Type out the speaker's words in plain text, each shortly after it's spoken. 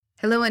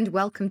Hello and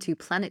welcome to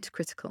Planet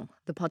Critical,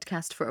 the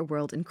podcast for a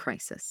world in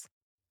crisis.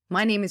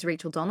 My name is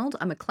Rachel Donald.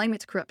 I'm a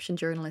climate corruption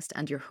journalist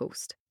and your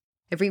host.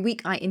 Every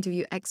week, I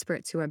interview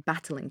experts who are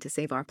battling to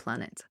save our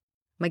planet.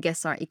 My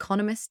guests are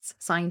economists,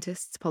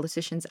 scientists,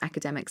 politicians,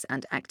 academics,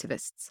 and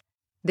activists.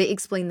 They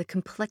explain the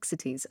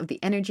complexities of the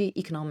energy,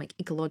 economic,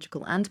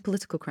 ecological, and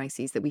political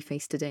crises that we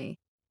face today,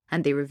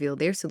 and they reveal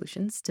their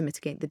solutions to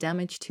mitigate the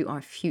damage to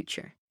our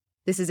future.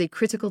 This is a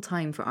critical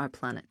time for our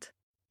planet.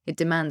 It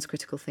demands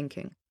critical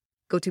thinking.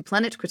 Go to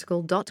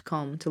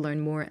planetcritical.com to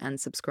learn more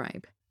and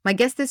subscribe. My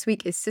guest this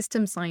week is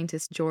system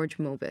scientist George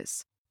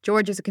Mobis.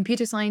 George is a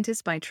computer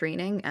scientist by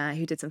training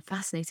who did some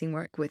fascinating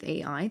work with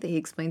AI that he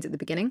explains at the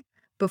beginning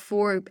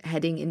before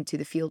heading into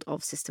the field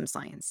of system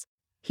science.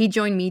 He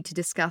joined me to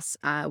discuss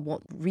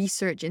what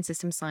research in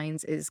system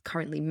science is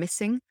currently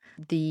missing,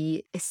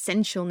 the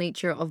essential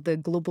nature of the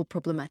global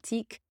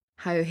problematique,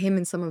 how him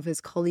and some of his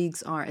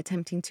colleagues are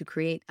attempting to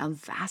create a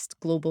vast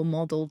global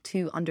model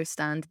to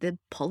understand the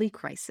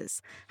polycrisis,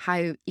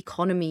 how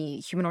economy,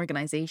 human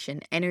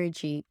organization,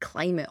 energy,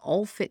 climate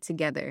all fit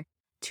together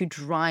to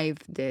drive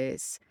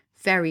this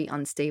very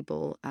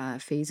unstable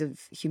phase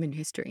of human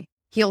history.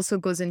 He also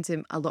goes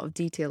into a lot of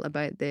detail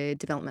about the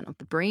development of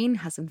the brain,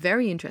 has some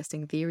very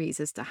interesting theories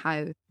as to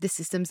how the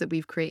systems that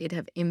we've created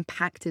have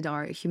impacted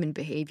our human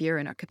behavior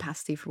and our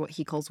capacity for what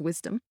he calls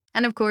wisdom.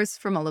 And of course,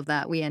 from all of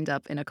that, we end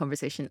up in a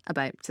conversation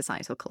about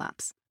societal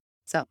collapse.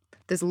 So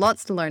there's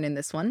lots to learn in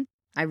this one.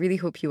 I really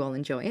hope you all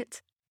enjoy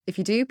it. If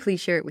you do, please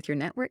share it with your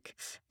network.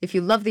 If you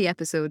love the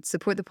episode,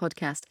 support the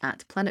podcast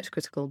at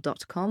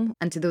planetcritical.com.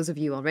 And to those of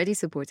you already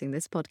supporting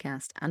this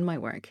podcast and my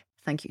work,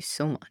 thank you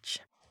so much.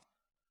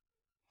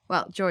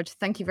 Well, George,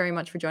 thank you very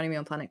much for joining me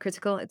on Planet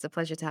Critical. It's a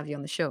pleasure to have you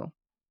on the show.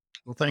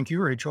 Well, thank you,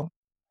 Rachel.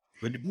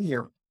 Good to be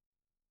here.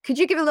 Could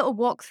you give a little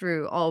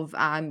walkthrough of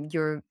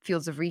your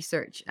fields of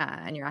research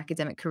and your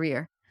academic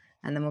career?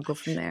 And then we'll go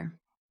from there.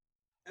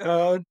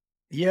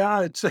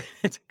 Yeah, it's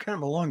kind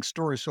of a long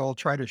story, so I'll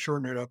try to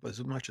shorten it up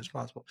as much as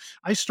possible.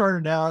 I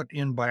started out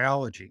in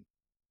biology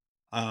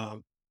uh,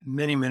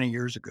 many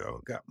years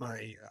ago. Got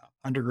my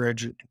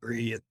undergraduate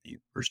degree at the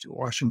University of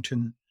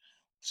Washington,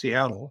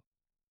 Seattle,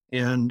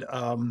 and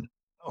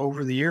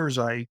over the years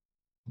I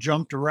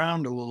jumped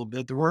around a little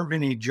bit. There weren't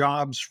many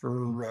jobs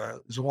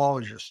for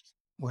zoologists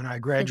when I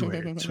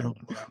graduated, so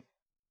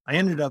I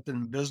ended up in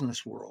the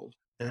business world,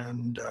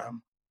 and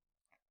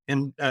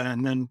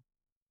then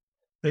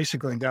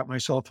basically got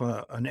myself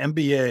an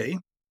MBA,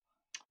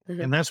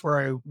 and that's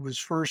where I was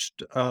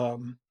first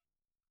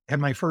had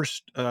my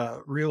first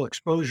real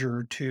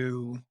exposure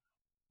to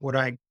what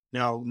I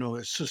now know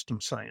as system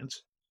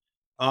science.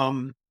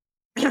 Um,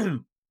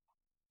 pardon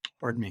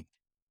me.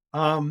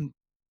 Um,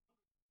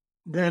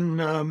 then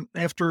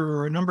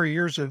after a number of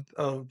years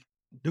of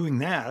doing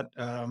that,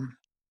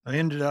 I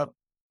ended up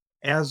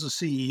as the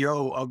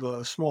CEO of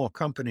a small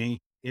company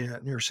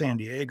near San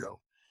Diego.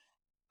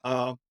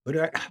 But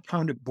I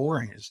found it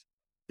boring as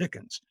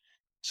dickens.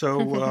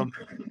 So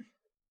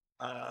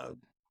uh,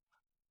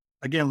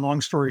 again,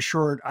 long story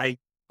short, I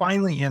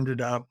finally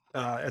ended up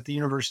at the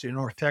University of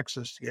North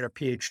Texas to get a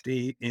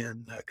PhD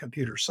in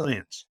computer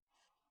science.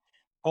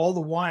 All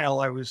the while,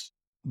 I was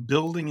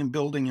building and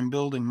building and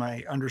building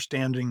my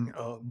understanding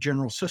of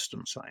general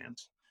system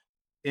science.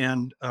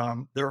 And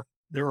there's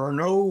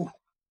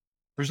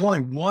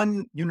only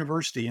one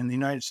university in the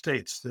United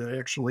States that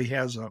actually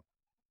has a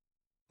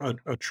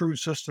true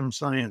system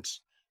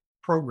science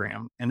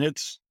program, and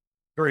it's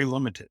very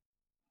limited.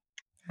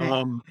 Right.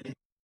 Um,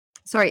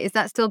 Sorry, is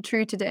that still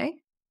true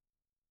today?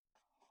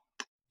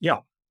 yeah,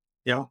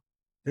 yeah.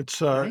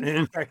 It's Right.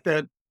 in fact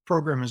that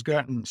program has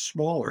gotten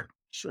smaller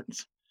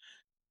since.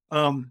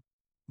 Um,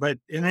 but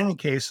in any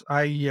case,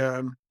 I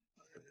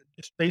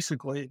just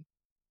basically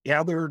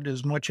gathered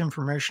as much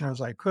information as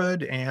I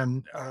could,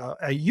 and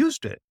I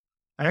used it.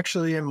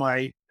 Actually, in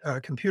my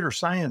computer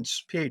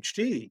science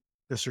PhD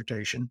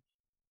dissertation,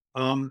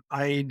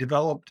 I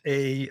developed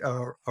a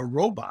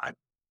robot,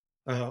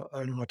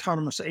 an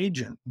autonomous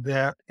agent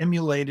that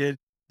emulated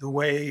the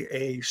way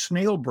a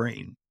snail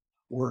brain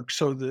works,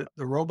 so that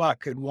the robot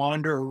could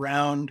wander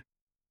around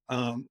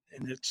in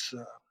its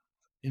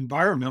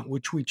environment,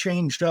 which we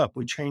changed up.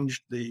 We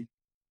changed the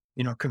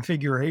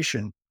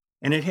configuration,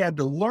 and it had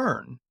to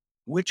learn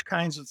which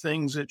kinds of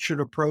things it should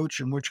approach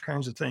and which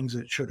kinds of things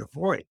it should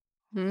avoid.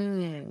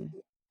 Hmm.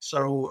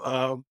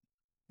 So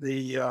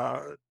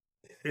the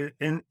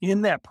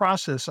in that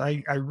process,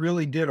 I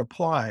really did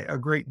apply a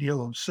great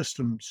deal of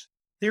systems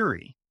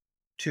theory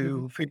Mhm.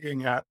 to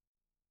figuring out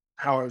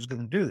how I was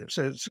going to do this.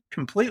 So it's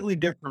completely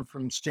different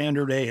from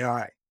standard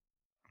AI.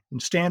 In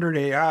standard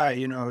AI,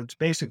 it's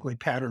basically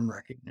pattern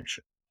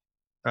recognition.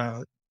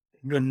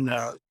 Even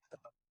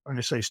when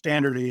I say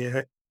standard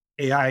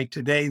AI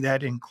today,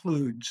 that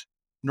includes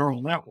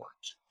neural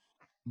networks.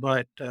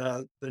 But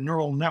the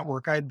neural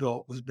network I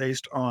built was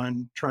based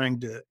on trying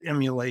to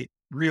emulate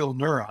real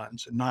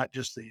neurons and not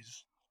just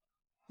these,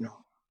 you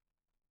know,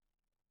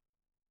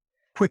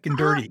 quick and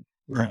How, dirty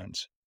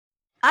neurons.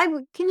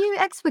 can you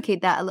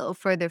explicate that a little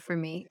further for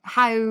me?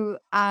 How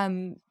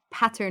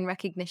pattern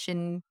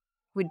recognition?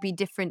 would be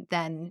different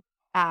then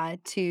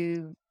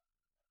to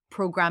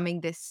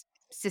programming this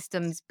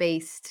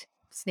systems-based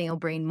snail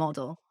brain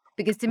model?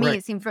 Because to me, Right.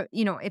 it seemed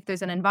if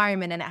there's an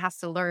environment and it has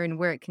to learn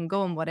where it can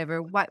go and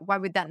whatever, why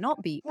would that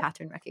not be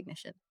pattern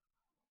recognition?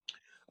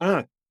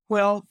 Uh,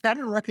 well,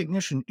 pattern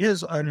recognition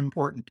is an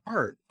important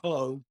part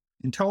of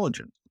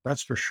intelligence.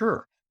 That's for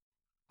sure.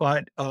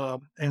 But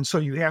and so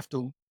you have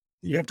to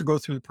go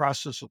through the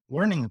process of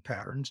learning the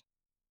patterns.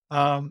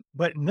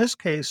 But in this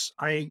case,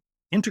 I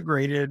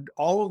integrated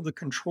all of the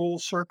control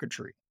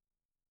circuitry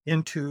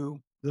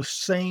into the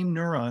same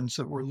neurons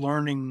that were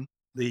learning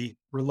the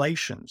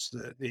relations,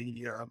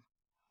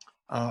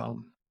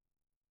 um,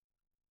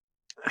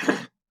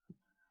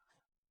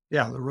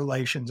 yeah, the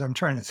relations. I'm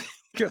trying to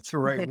get the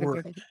right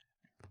word.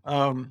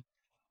 Um,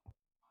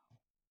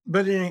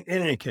 but in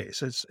any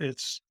case,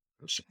 it's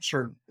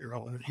sort of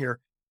irrelevant here.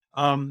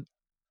 Um,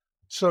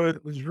 so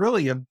it was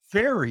really a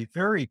very,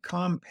 very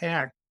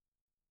compact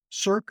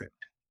circuit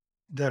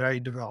that I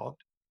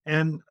developed.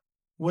 And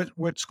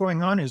what's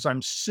going on is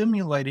I'm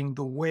simulating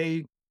the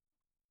way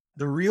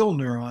the real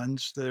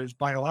neurons, those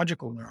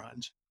biological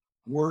neurons,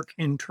 work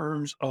in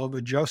terms of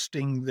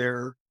adjusting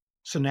their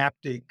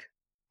synaptic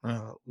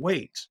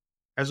weights,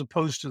 as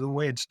opposed to the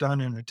way it's done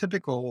in a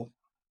typical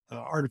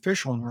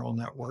artificial neural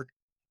network,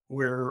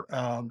 where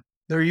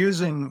they're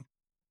using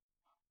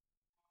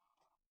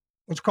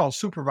what's called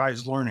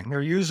supervised learning.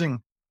 They're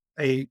using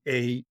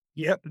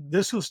yep,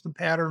 this is the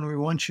pattern we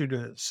want you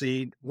to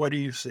see. What do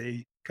you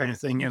see? Kind of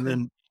thing, and Mhm.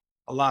 then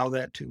allow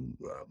that to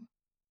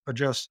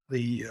adjust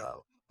the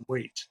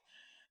weights.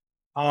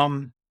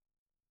 Um,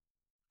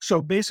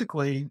 so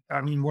basically,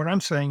 I mean, what I'm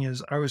saying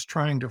is I was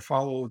trying to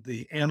follow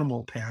the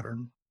animal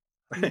pattern,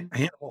 Mhm.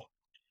 animal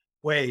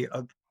way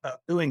of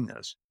doing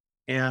this,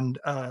 and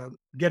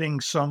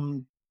getting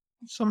some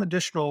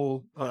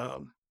additional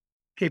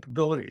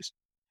capabilities.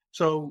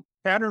 So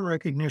pattern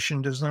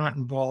recognition does not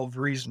involve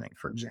reasoning,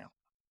 for example.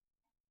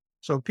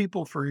 So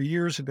people for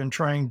years have been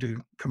trying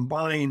to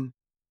combine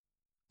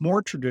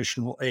more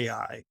traditional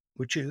AI,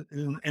 which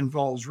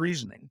involves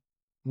reasoning,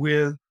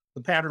 with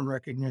the pattern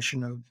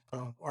recognition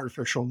of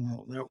artificial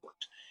neural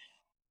networks.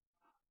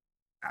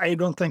 I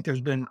don't think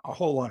there's been a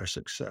whole lot of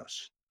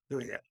success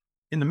doing that.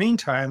 In the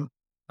meantime,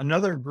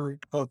 another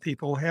group of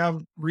people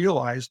have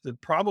realized that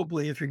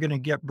probably if you're going to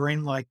get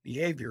brain-like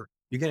behavior,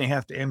 you're going to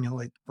have to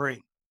emulate the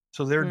brain.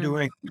 So they're Mm.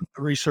 doing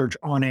research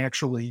on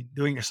actually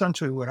doing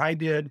essentially what I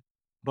did,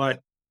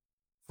 but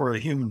for the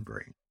human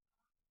brain.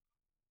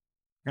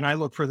 And I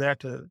look for that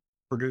to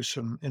produce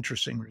some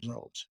interesting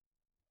results.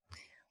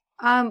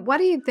 Why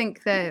do you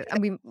think that,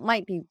 and we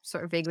might be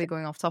sort of vaguely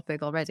going off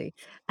topic already,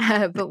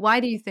 but why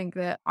do you think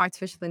that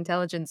artificial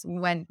intelligence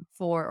went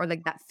for, or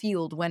like that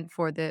field went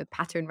for the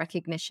pattern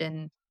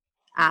recognition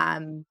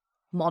um,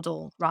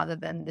 model rather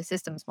than the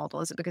systems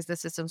model? Is it because the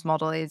systems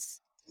model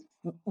is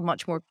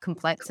much more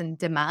complex and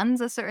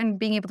demands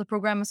being able to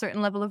program a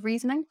certain level of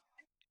reasoning?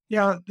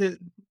 Yeah,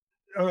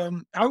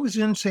 I was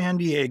in San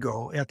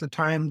Diego at the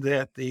time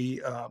that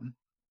the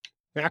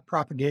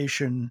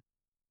backpropagation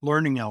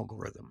learning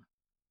algorithm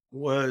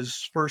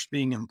was first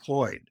being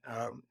employed.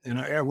 And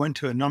I went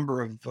to a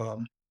number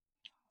of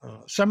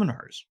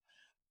seminars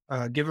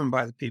given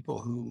by the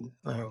people who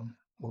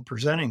were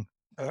presenting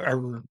or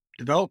were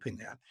developing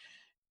that.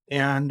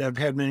 And I've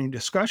had many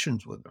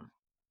discussions with them.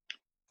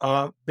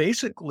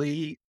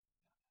 Basically,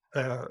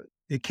 uh,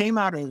 it came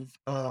out of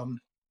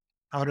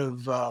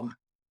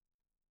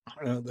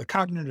the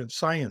cognitive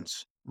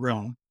science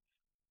realm.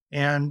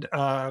 And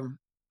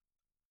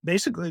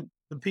basically,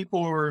 the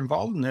people who were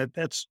involved in it,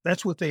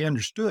 that's what they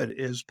understood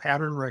is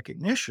pattern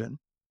recognition,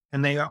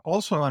 and they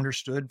also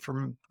understood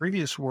from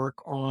previous work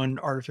on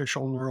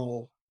artificial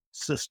neural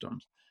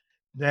systems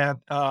that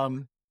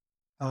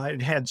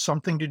it had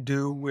something to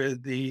do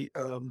with the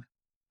uh,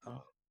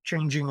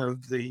 changing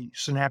of the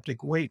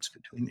synaptic weights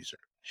between these.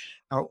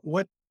 Now,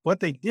 what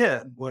they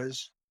did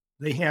was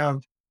they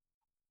have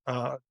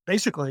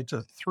basically it's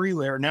a three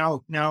layer.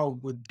 Now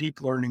with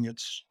deep learning,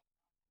 it's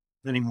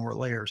many more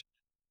layers.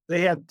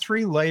 They had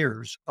three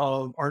layers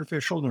of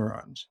artificial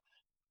neurons,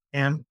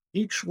 and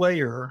each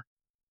layer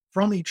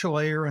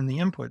in the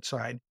input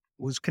side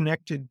was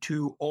connected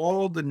to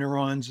all the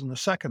neurons in the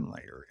second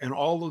layer, and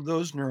all of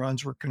those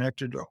neurons were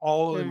connected to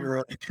all of the Mm.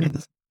 neurons in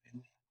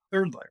the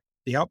third layer,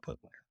 the output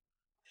layer.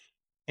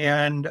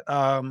 And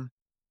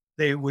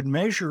they would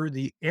measure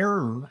the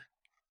error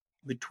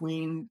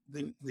between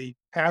the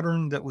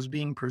pattern that was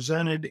being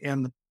presented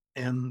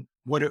and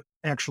what it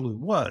actually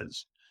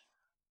was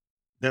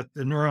that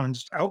the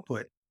neurons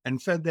output, and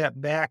fed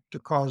that back to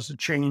cause the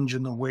change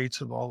in the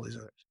weights of all these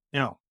others.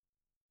 Now,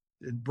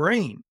 the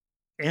brain,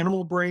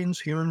 animal brains,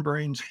 human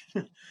brains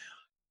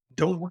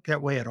don't work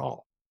that way at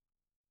all.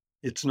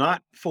 It's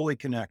not fully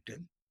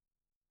connected.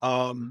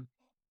 Um,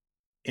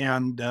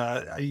 and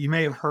you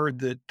may have heard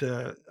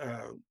that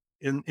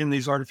in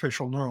these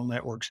artificial neural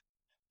networks,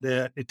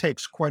 that it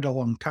takes quite a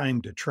long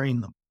time to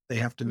train them. They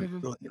have to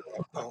Mhm. go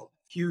through a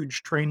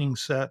huge training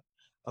set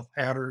of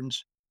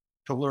patterns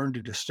to learn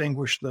to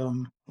distinguish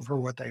them for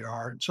what they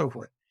are and so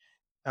forth.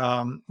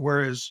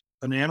 whereas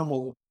an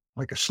animal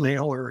like a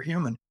snail or a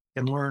human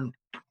can learn,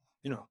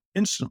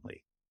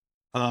 instantly.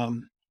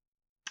 Um,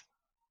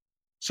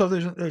 so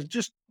there's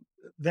just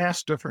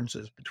vast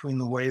differences between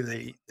the way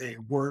they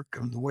work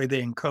and the way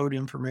they encode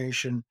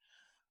information,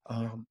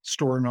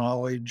 store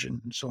knowledge,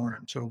 and so on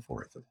and so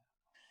forth.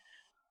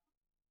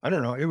 I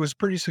don't know. It was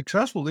pretty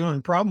successful. The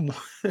only problem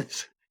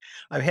was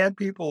I've had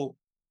people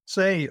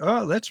say,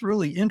 "Oh, that's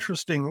really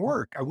interesting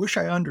work. I wish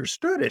I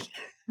understood it."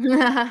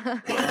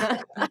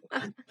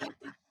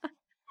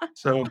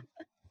 So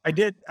I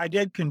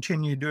did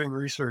continue doing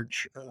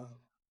research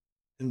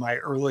in my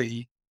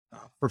early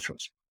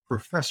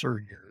professor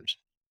years.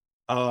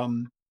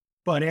 Um,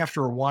 but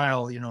after a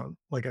while,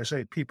 like I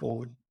say, people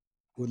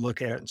would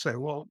look at it and say,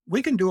 "Well,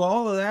 we can do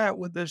all of that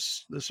with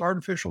this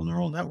artificial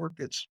neural network.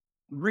 It's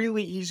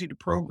really easy to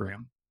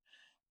program."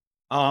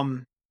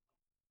 Um,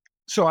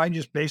 so I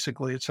just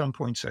basically at some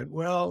point said,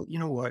 "Well, you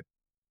know what?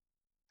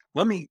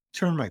 Let me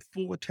turn my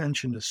full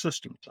attention to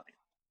system science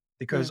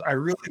because Mm,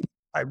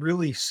 I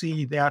really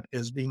see that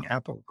as being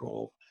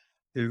applicable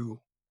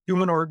to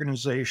human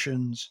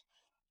organizations,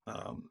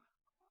 um,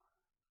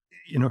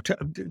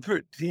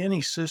 to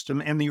any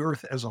system and the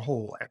Earth as a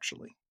whole,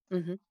 actually."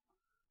 mhm.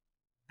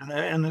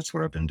 And that's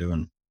what I've been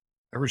doing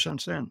ever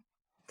since then.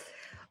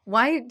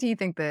 Why do you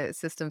think that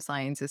system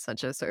science is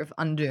such a sort of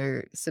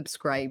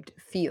undersubscribed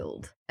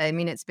field? I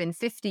mean, it's been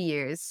 50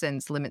 years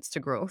since Limits to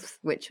Growth,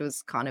 which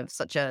was kind of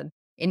such an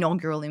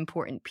inaugural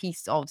important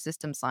piece of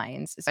system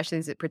science, especially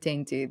as it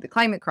pertained to the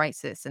climate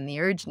crisis and the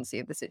urgency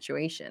of the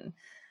situation.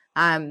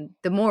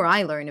 The more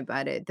I learn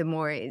about it, the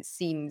more it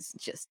seems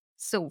just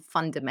so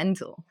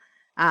fundamental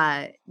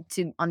uh,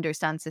 to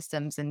understand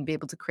systems and be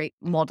able to create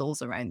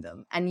models around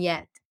them. And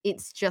yet,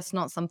 it's just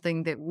not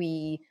something that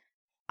we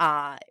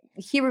uh,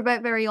 hear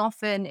about very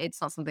often.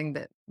 It's not something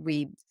that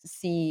we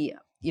see,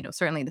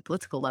 certainly at the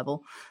political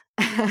level.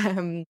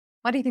 Why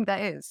do you think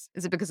that is?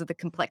 Is it because of the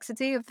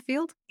complexity of the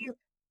field? Yeah.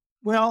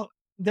 Well,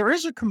 there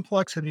is a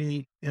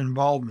complexity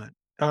involvement.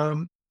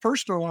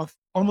 First off,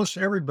 almost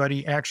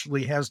everybody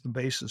actually has the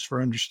basis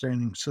for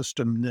understanding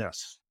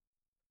systemness,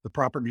 the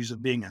properties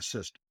of being a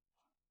system.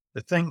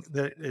 The thing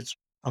that it's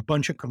a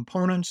bunch of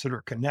components that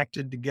are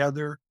connected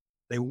together,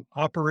 they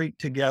operate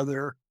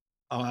together,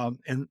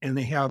 and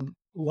they have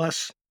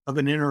less of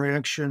an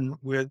interaction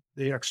with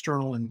the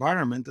external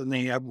environment than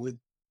they have with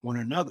one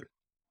another.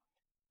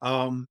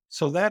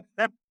 So that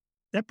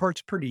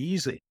part's pretty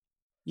easy.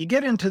 You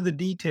get into the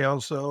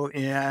details though,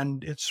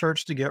 and it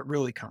starts to get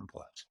really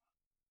complex.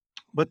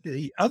 But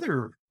the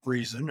other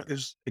reason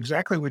is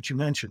exactly what you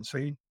mentioned. So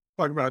you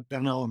talk about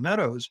Donella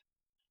Meadows'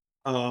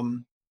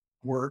 um,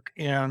 work,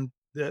 and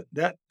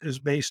that is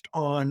based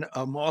on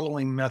a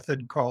modeling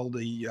method called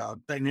the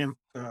dynamic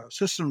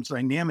systems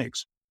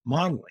dynamics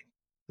modeling,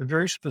 a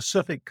very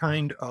specific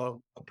kind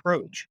of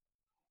approach.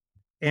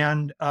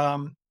 And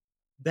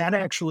that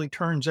actually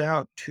turns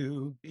out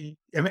to be,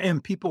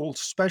 and people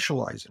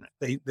specialize in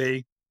it.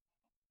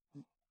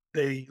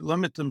 They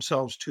limit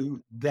themselves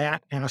to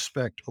that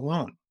aspect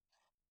alone.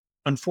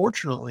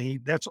 Unfortunately,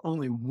 that's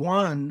only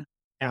one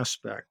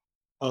aspect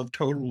of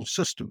total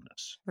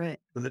systemness. Right.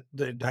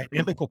 The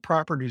dynamical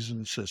properties of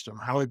the system,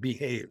 how it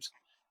behaves,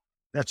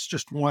 that's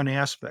just one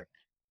aspect.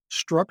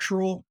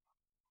 Structural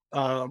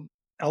um,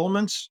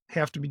 elements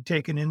have to be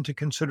taken into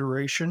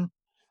consideration.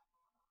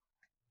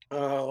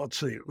 Let's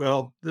see.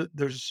 Well,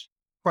 there's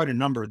quite a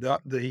number.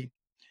 The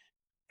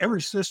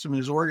Every system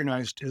is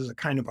organized as a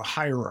kind of a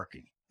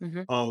hierarchy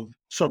Hmm. of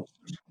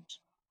subsystems.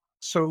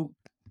 So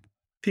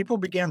people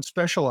began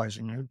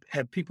specializing. You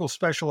had people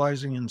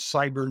specializing in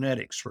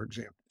cybernetics, for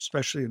example,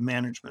 especially the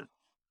management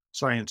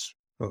science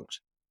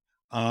folks.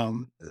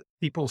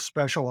 People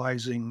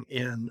specializing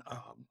in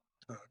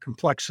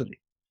complexity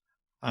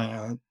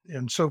and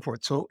so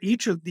forth. So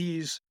each of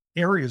these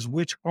areas,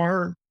 which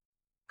are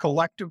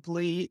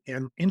collectively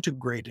and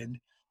integrated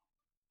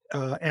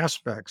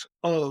aspects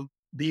of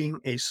being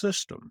a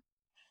system,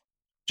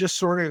 just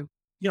sort of,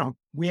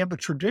 we have a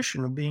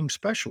tradition of being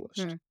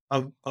specialists,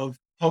 Mm. of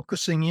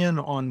focusing in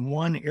on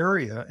one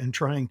area and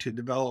trying to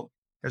develop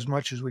as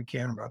much as we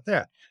can about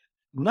that.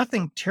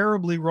 Nothing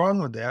terribly wrong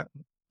with that,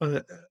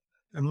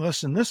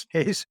 unless in this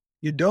case,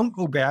 you don't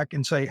go back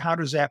and say, how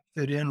does that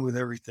fit in with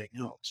everything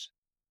else?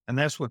 And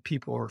that's what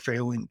people are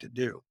failing to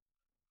do.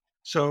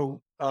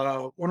 So,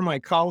 one of my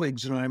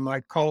colleagues and I,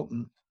 Mike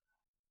Colton,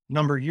 a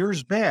number of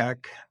years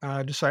back,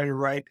 decided to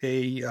write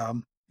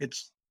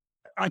it's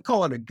I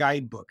call it a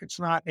guidebook. It's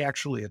not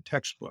actually a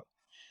textbook,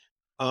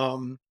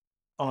 um,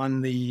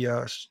 on the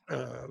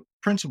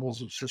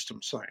principles of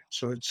system science.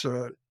 So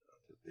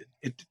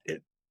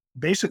it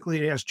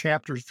basically has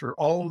chapters for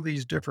all of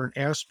these different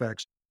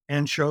aspects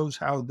and shows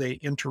how they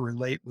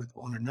interrelate with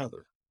one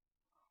another.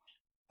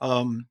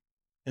 Um,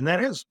 and that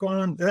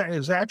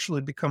has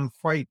actually become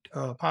quite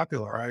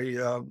popular.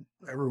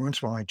 Every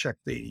once in a while I check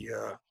the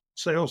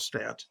sales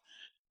stats,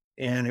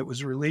 and it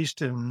was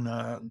released in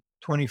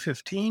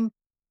 2015.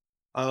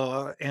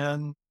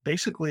 And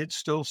basically, it's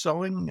still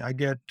selling. I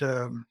get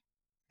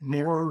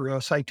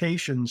more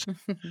citations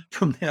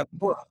from that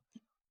book.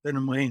 than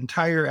in my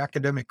entire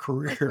academic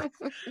career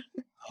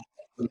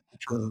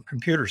for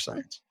computer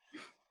science.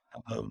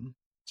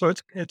 So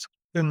it's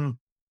been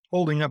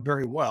holding up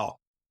very well.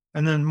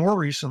 And then more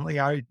recently,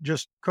 I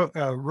just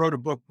wrote a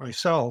book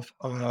myself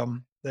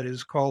that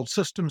is called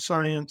System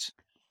Science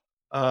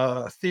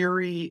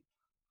Theory,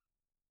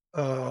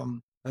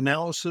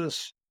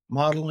 Analysis,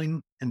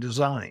 Modeling, and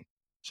Design.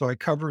 So I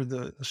cover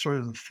the sort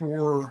of the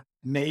four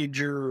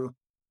major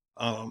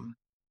um,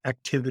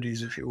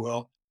 activities, if you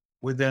will,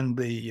 within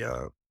the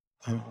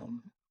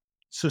um,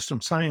 system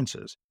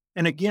sciences.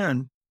 And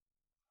again,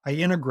 I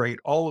integrate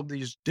all of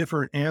these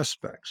different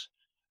aspects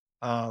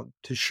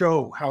to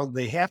show how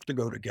they have to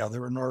go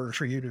together in order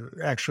for you to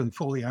actually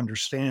fully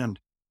understand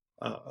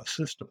a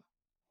system.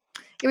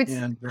 It would,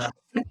 And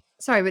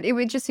sorry, but it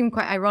would just seem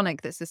quite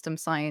ironic that system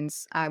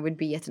science would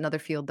be yet another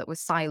field that was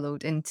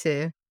siloed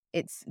into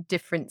its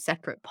different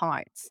separate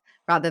parts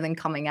rather than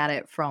coming at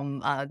it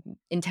from an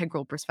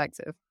integral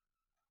perspective.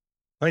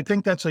 I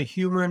think that's a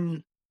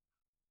human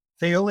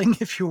failing,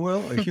 if you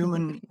will, a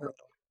human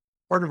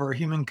part of our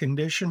human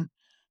condition.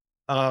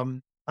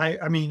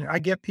 I mean, I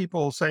get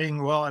people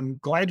saying, "Well, I'm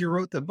glad you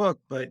wrote the book,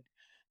 but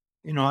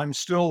I'm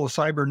still a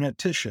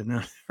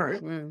cybernetician,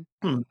 right? Mm,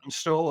 I'm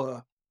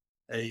still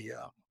a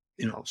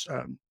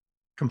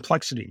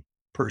complexity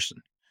person."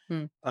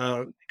 mm.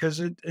 Because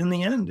in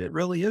the end, it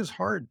really is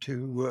hard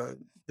to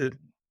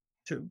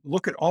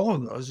look at all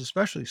of those,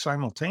 especially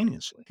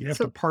simultaneously. You have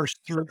to So, parse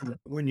through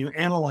when you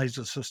analyze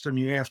the system.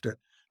 You have to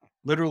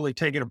literally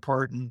take it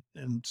apart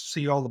and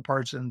see all the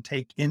parts and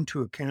take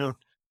into account,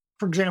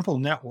 for example,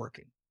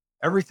 networking.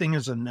 Everything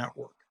is a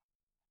network.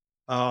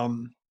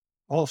 Um,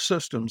 all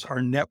systems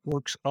are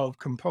networks of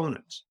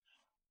components.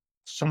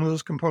 Some of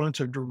those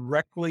components are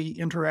directly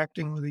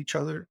interacting with each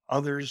other.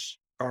 Others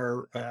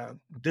are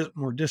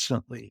more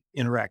distantly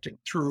interacting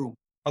through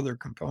other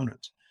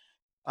components.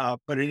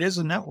 But it is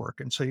a network.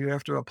 And so you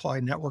have to apply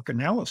network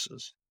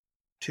analysis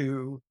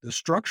to the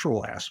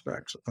structural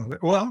aspects of it.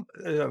 Well,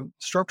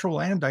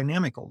 structural and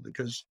dynamical,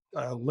 because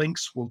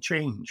links will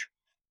change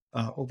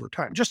over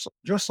time, just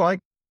like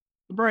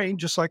the brain,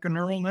 just like a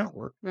neural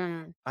network.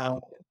 mm. Uh,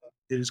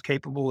 it is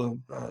capable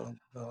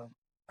of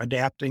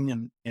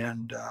adapting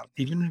and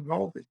even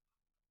evolving.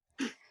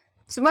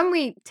 So when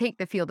we take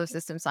the field of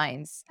system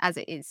science as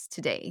it is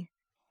today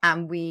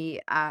and we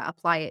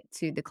apply it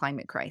to the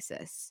climate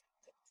crisis,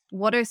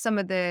 what are some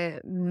of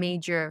the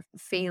major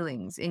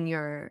failings, in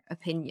your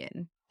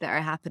opinion, that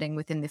are happening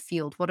within the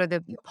field? What are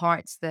the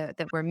parts that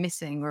we're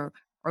missing, or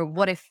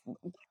what if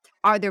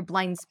are there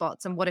blind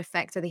spots, and what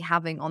effect are they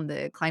having on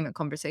the climate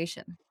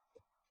conversation?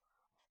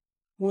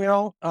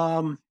 Well,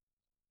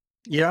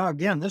 yeah.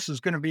 Again, this is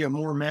going to be a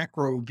more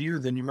macro view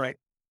than you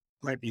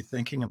might be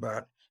thinking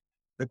about.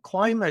 The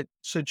climate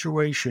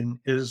situation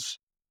is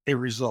a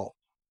result.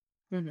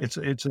 Hmm. It's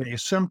a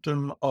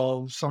symptom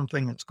of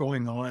something that's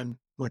going on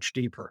much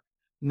deeper.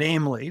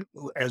 Namely,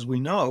 as we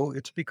know,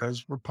 it's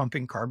because we're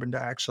pumping carbon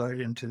dioxide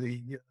into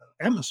the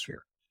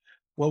atmosphere.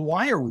 Well,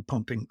 why are we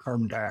pumping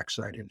carbon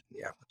dioxide into the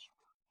atmosphere?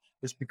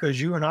 It's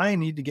because you and I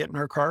need to get in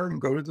our car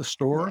and go to the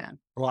store. Yeah.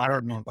 Well, I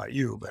don't know about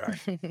you, but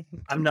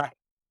I'm not,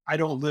 I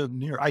don't live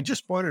near, I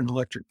just bought an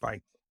electric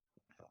bike.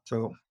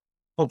 So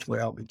hopefully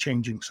I'll be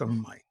changing some of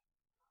my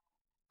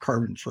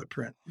carbon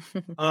footprint.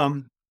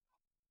 Um,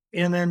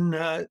 and then,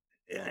 uh,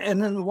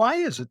 and then why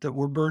is it that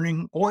we're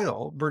burning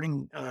oil,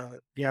 burning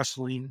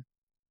gasoline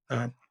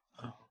uh,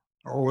 uh,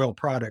 or oil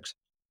products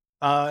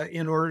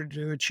in order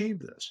to achieve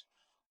this?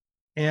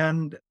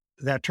 And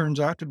that turns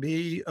out to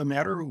be a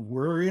matter of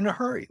we're in a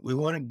hurry. We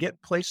want to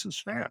get places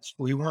fast.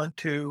 We want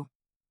to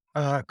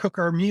cook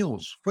our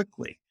meals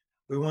quickly.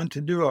 We want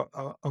to do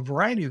a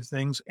variety of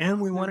things,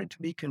 and we want Mm. it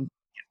to be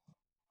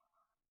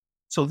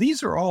so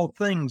these are all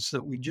things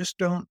that we just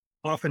don't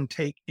often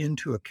take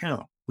into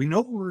account. We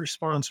know we're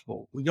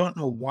responsible. We don't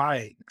know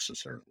why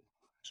necessarily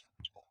we're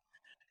responsible.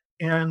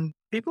 And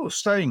people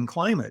studying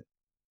climate,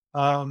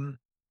 um,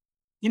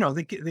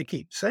 they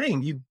keep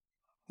saying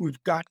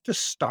we've got to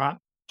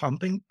stop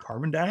pumping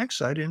carbon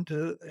dioxide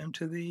into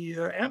the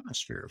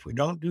atmosphere. If we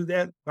don't do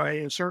that by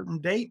a certain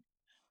date,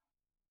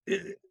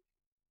 eh,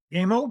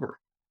 game over.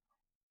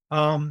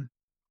 Um,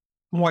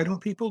 why don't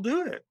people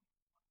do it?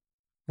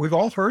 We've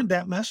all heard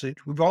that message.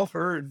 We've all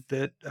heard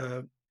that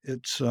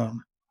it's this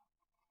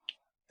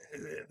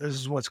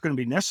is what's going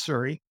to be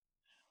necessary.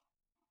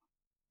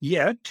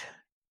 Yet,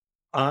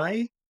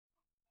 I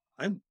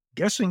I'm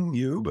guessing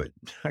you, but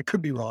I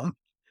could be wrong.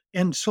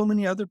 And so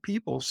many other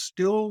people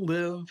still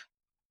live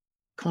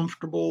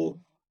comfortable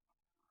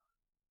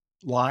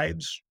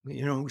lives.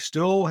 We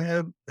still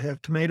have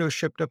tomatoes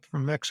shipped up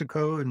from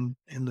Mexico in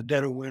the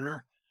dead of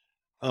winter,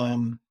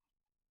 um,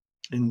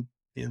 in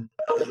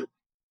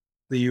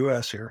the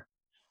U.S. here.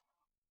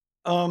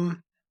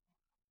 Um,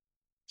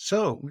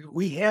 so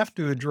we have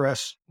to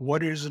address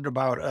what is it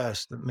about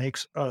us that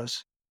makes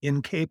us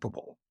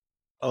incapable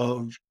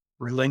of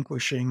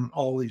relinquishing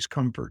all these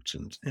comforts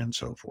and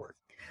so forth.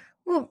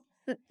 Well,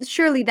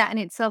 surely that in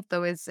itself,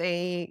 though, is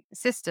a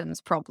systems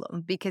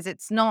problem, because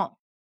it's not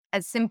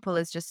as simple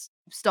as just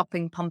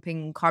stopping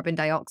pumping carbon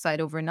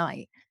dioxide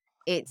overnight.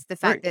 It's the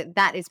fact Right. that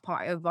that is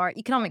part of our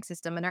economic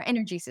system and our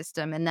energy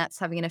system, and that's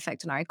having an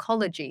effect on our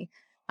ecology.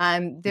 There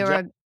are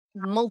Exactly.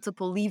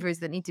 multiple levers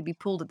that need to be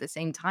pulled at the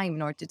same time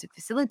in order to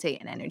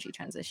facilitate an energy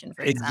transition,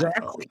 for example.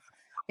 Exactly.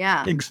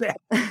 Yeah.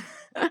 Exactly.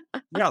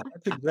 Yeah,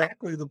 that's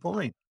exactly the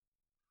point.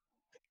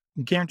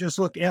 You can't just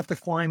look at the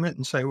climate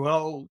and say,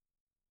 well,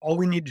 all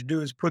we need to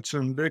do is put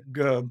some big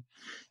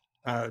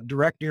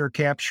direct air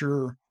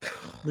capture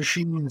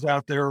machines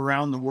out there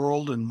around the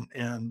world,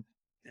 and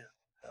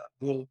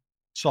we'll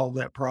solve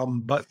that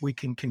problem. But we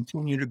can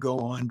continue to go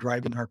on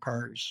driving our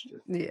cars.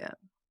 Yeah.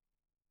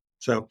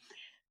 So,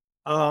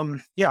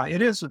 yeah,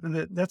 it is.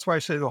 That's why I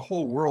say the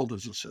whole world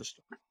is a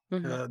system.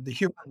 Mhm.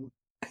 The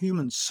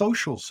human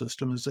social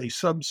system is a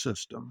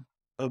subsystem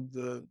of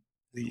the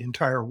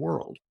entire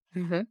world.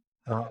 Mhm.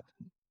 Uh,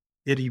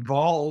 it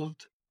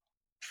evolved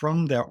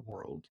from that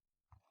world.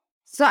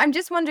 So I'm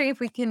just wondering if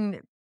we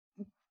can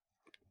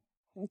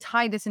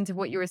tie this into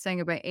what you were saying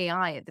about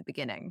AI at the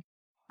beginning.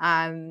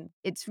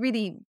 It's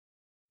really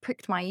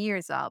pricked my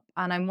ears up,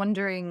 and I'm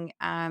wondering,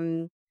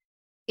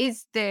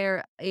 is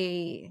there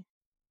a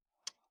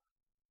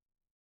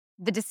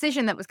the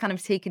decision that was kind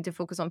of taken to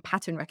focus on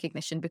pattern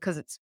recognition because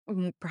it's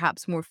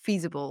perhaps more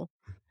feasible?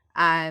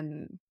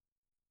 Um,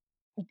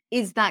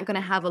 is that going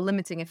to have a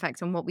limiting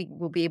effect on what we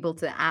will be able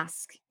to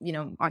ask,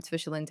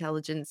 artificial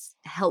intelligence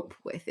help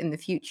with in the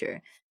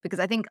future? Because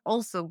I think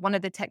also one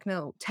of the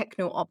techno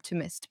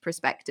optimist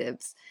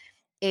perspectives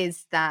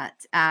is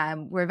that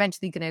we're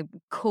eventually going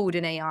to code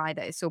an AI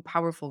that is so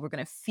powerful, we're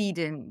going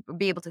to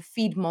be able to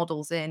feed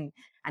models in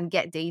and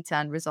get data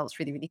and results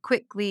really, really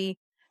quickly.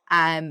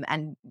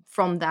 And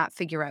from that,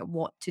 figure out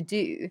what to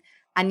do.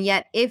 And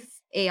yet, if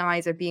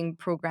AIs are being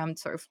programmed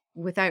sort of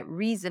without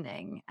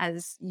reasoning,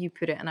 as you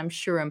put it, and I'm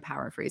sure I'm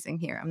paraphrasing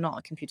here, I'm not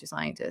a computer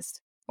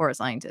scientist or a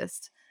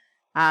scientist.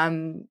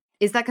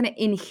 Is that going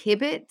to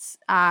inhibit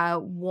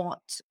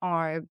what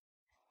our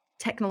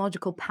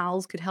technological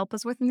pals could help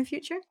us with in the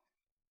future?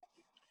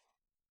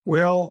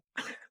 Well,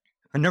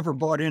 I never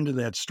bought into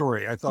that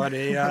story. I thought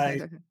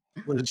AI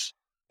was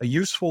a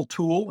useful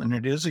tool, and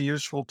it is a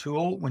useful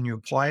tool when you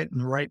apply it in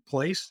the right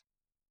place.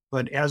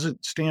 But as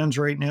it stands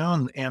right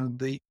now, and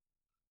the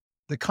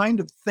kind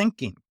of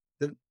thinking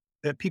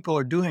that people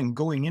are doing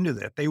going into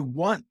that, they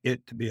want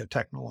it to be a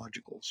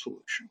technological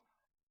solution.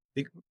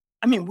 Bec-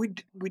 I mean,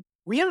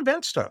 we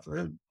invent stuff,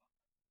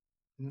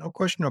 no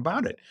question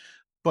about it.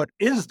 But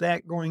is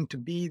that going to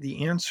be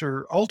the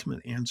answer,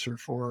 ultimate answer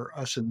for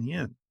us in the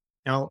end?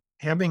 Now,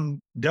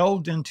 having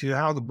delved into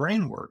how the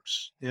brain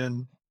works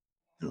and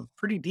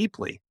pretty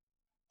deeply,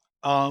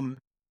 um,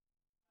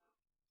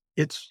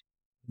 it's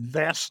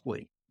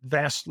vastly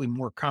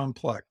more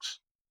complex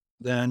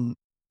than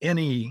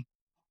any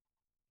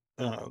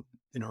uh,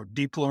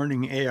 deep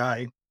learning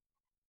AI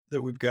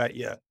that we've got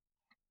yet.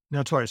 And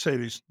that's why I say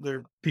these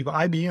there people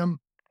IBM,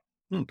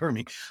 pardon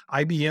me,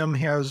 IBM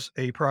has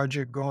a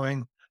project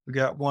going. We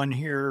got one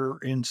here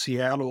in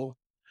Seattle,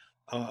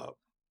 uh,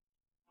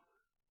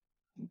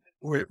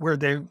 where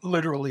they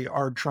literally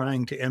are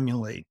trying to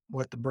emulate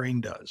what the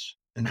brain does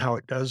and how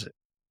it does it,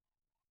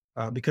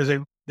 because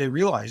they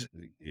realize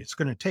it's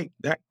going to take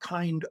that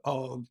kind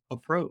of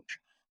approach.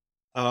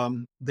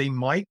 They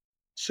might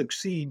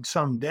succeed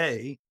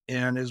someday,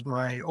 and as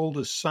my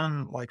oldest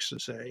son likes to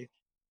say,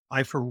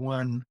 I for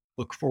one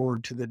look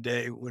forward to the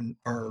day when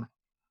our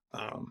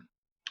um,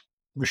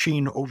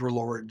 machine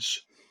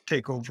overlords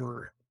take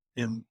over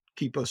and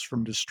keep us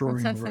from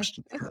destroying the rest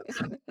of the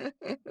earth.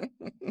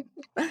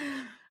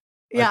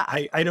 But Yeah.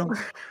 I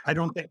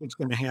don't think it's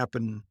going to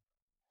happen.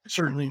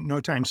 Certainly,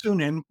 no time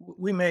soon. And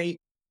we may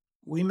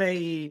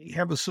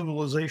have a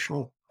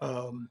civilizational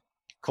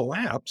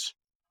collapse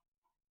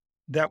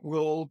that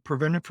will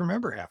prevent it from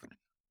ever happening.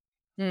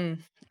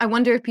 Mm. I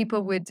wonder if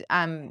people would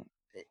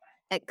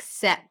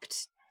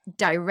accept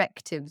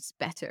directives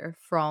better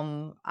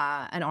from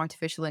an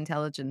artificial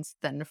intelligence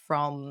than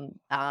from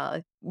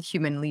a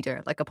human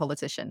leader, like a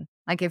politician.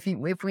 Like if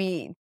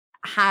we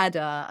had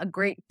a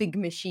great big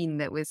machine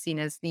that was seen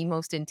as the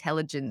most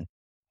intelligent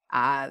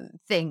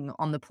thing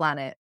on the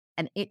planet,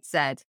 and it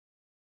said,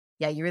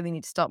 "Yeah, you really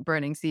need to stop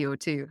burning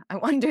CO2." I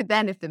wonder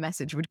then if the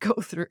message would go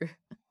through.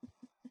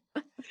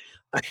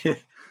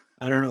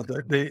 I don't know.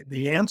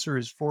 The answer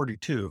is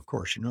 42. Of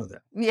course, you know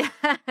that. Yeah.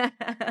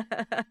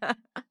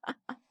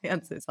 The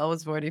answer is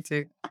always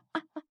 42.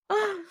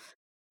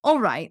 All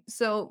right.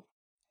 So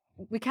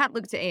we can't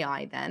look to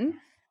AI then.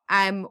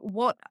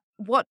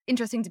 What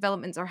interesting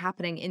developments are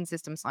happening in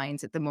system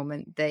science at the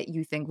moment that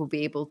you think will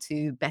be able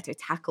to better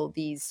tackle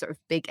these sort of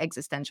big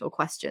existential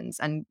questions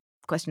and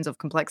questions of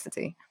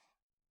complexity?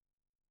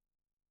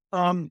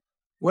 Um,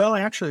 well,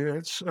 actually,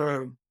 it's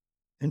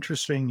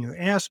interesting you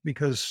asked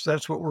because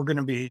that's what we're going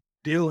to be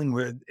dealing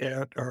with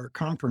at our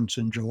conference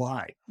in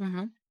July.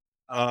 Hmm.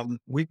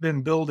 We've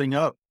been building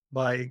up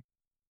by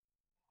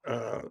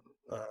uh,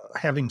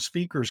 having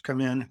speakers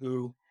come in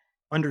who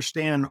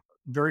understand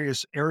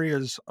various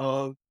areas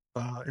of,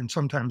 and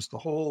sometimes the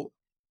whole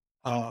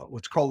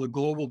what's called the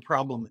global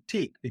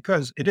problematique,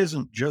 because it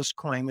isn't just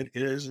climate,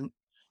 it isn't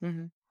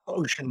Hmm.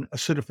 ocean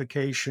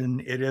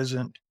acidification, it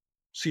isn't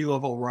sea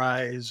level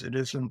rise, it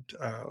isn't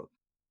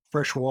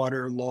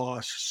freshwater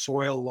loss,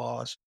 soil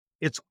loss.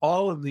 It's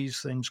all of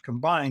these things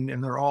combined,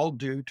 and they're all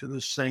due to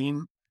the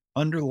same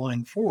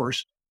underlying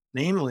force,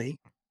 namely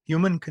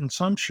human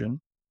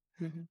consumption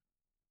Hmm.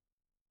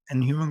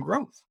 and human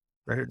growth,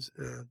 right? It's,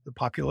 the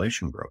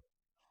population growth.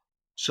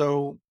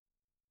 So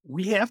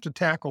we have to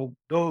tackle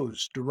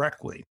those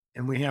directly,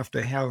 and we have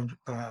to have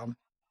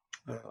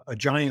a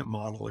giant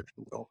model, if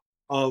you will,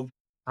 of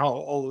how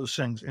all those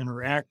things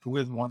interact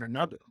with one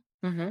another.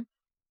 Hmm.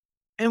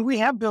 And we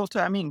have built,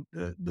 I mean,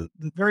 the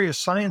various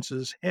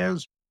sciences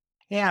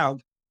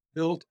have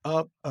built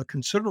up a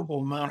considerable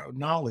amount of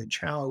knowledge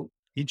how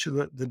each of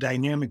the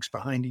dynamics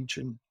behind each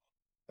and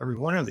every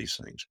one of these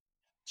things.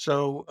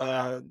 So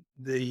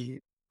the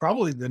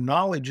probably the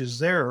knowledge is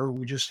there.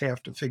 We just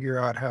have to figure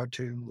out how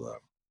to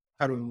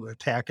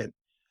attack it.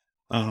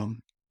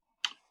 Um,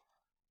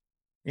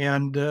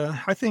 and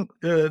I think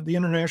the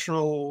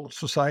International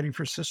Society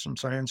for System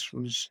Science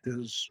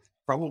is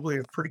probably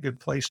a pretty good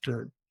place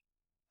to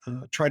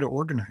try to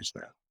organize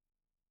that.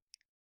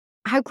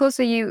 How close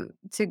are you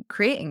to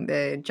creating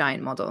the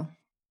giant model?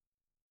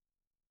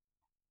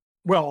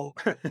 Well,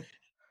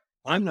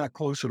 I'm not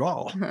close at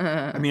all.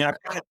 I mean,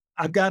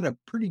 I've got a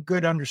pretty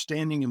good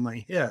understanding in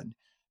my head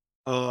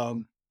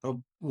of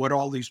what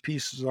all these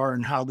pieces are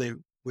and how they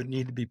would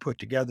need to be put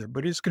together,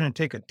 but it's going to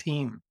take a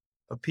team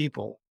of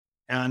people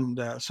and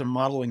some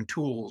modeling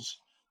tools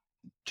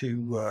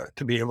to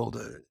be able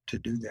to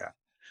do that.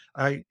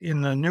 I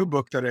in the new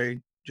book that I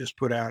just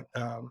put out,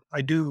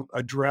 I do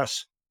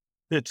address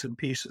bits and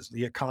pieces,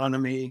 the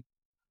economy,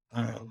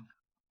 um,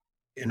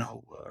 you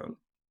know,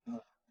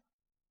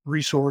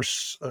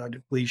 resource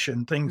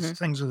depletion, Mhm.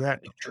 things of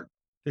that nature,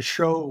 to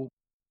show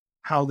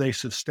how they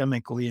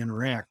systemically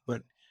interact.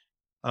 But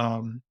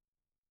um,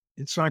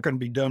 it's not going to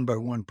be done by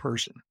one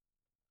person.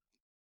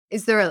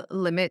 Is there a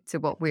limit to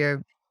what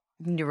we're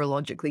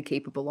neurologically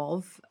capable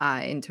of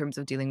in terms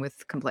of dealing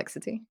with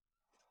complexity?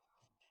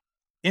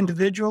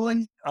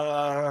 Individually,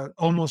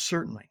 almost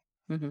certainly.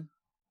 Hmm.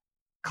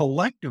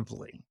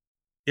 Collectively,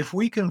 if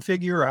we can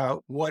figure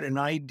out what an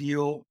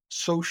ideal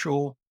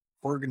social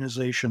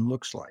organization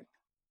looks like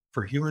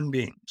for human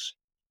beings,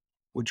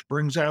 which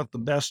brings out the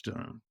best in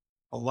them,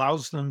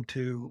 allows them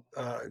to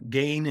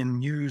gain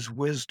and use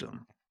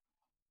wisdom,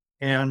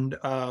 and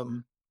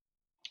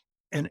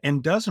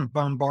and doesn't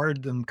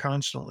bombard them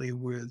constantly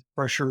with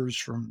pressures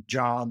from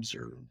jobs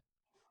or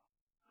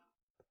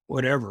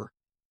whatever.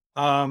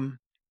 Um,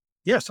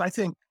 yes, I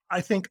think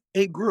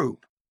a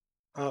group,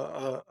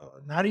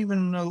 not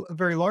even a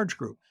very large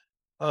group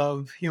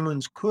of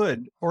humans,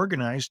 could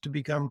organize to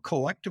become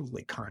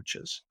collectively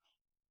conscious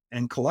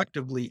and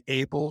collectively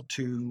able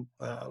to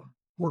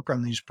work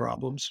on these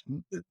problems.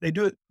 They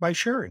do it by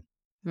sharing.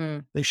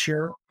 Mm. They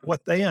share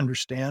what they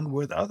understand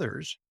with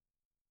others,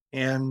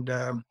 and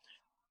uh,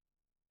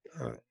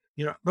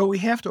 but we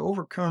have to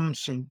overcome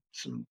some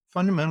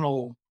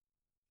fundamental,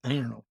 I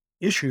don't know,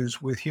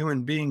 issues with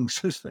human beings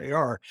as they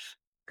are,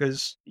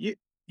 because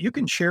you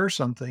can share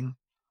something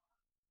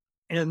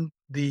and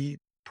the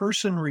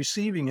person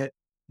receiving it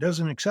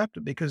doesn't accept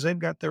it because they've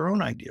got their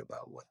own idea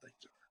about what things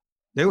are.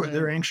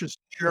 They're Mm. anxious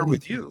to share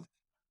with you,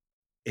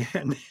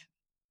 and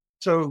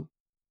so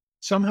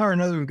somehow or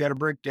another we've got to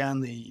break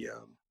down the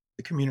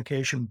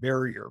communication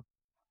barrier.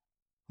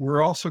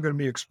 We're also going to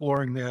be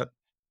exploring that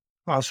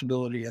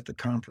possibility at the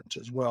conference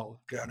as well.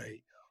 We've got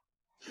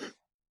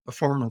a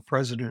former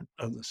president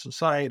of the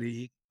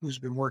society who's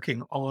been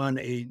working on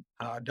a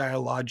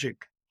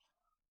dialogic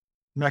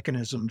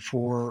mechanism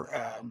for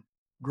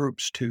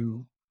groups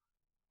to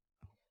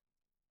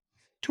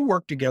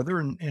work together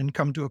and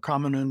come to a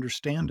common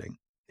understanding.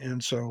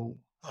 And so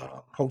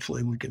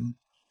hopefully we can,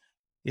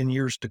 in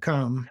years to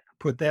come,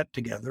 put that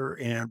together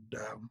and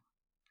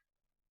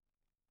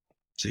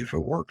see if it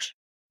works.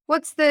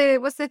 What's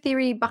the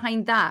theory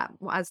behind that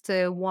as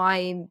to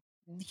why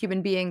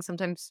human beings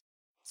sometimes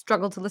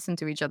struggle to listen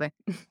to each other?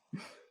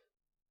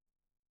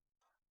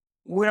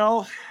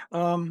 Well,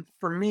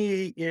 for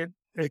me,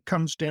 it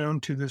comes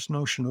down to this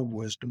notion of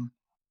wisdom.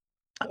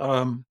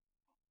 Um,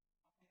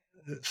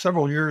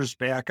 Several years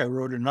back, I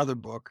wrote another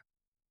book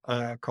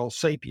called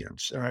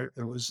 *Sapiens*.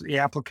 It was the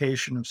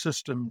application of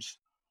systems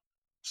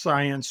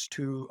science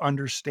to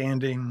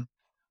understanding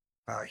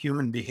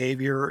human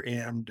behavior,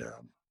 and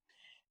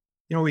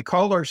we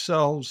called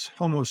ourselves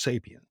Homo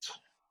sapiens.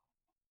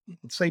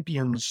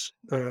 Sapiens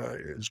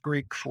is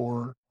Greek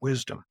for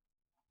wisdom.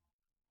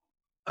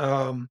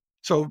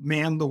 So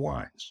man the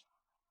wise.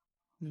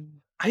 Mm.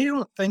 I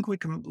don't think we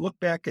can look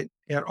back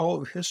at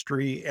all of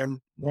history and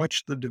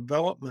watch the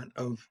development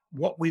of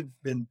what we've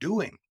been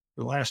doing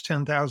the last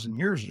 10,000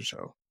 years or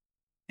so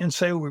and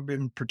say we've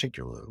been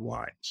particularly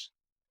wise.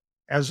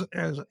 As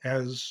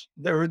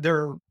there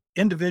are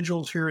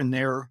individuals here and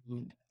there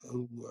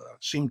who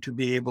seem to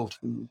be able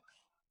to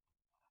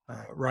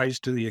rise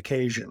to the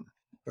occasion.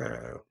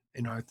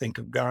 I think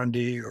of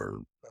Gandhi or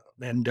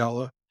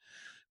Mandela,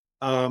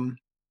 Um,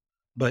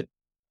 but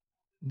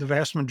the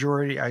vast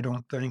majority, I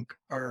don't think,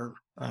 are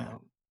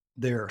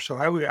there. So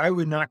I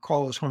would not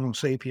call us Homo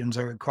sapiens.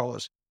 I would call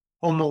us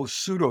Homo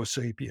pseudo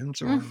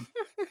sapiens or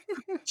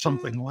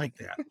something like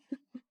that.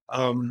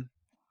 Um,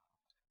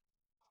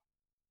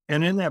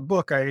 and in that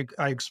book, I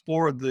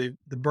explored the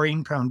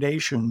brain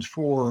foundations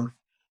for.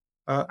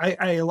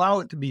 I allow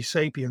it to be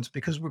sapiens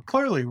because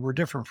we're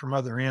different from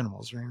other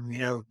animals. I mean, we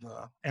have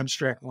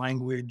abstract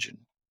language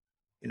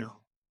and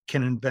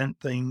can invent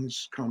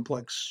things,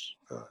 complex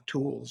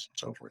tools, and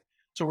so forth.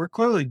 So we're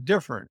clearly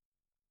different.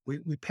 We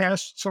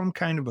passed some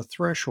kind of a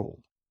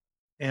threshold,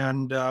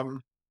 and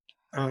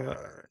uh,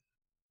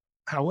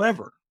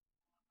 however,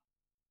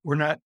 we're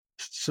not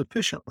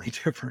sufficiently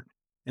different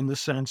in the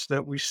sense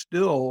that we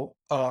still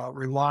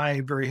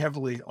rely very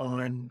heavily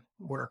on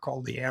what are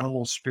called the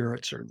animal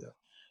spirits or the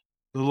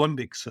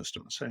limbic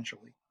system,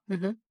 essentially.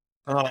 Hmm.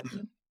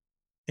 Um,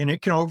 and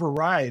it can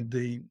override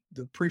the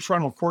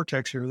prefrontal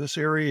cortex here. This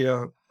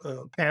area,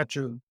 patch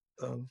of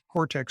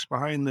cortex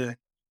behind the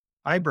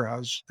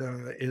eyebrows,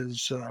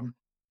 is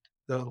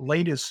the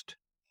latest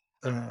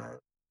uh,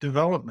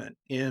 development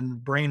in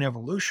brain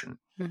evolution,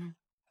 Hmm.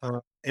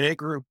 and it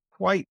grew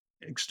quite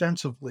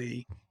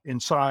extensively in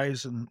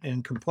size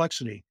and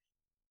complexity.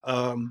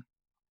 Um,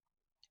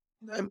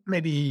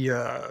 Maybe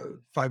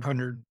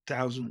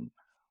 500,000.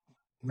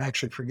 I'm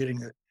actually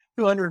forgetting it.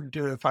 200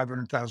 to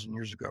 500,000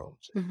 years ago,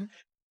 Hmm.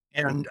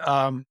 and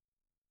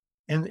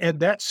and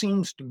that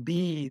seems to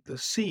be the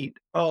seat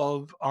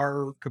of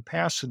our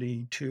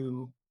capacity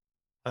to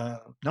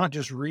not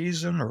just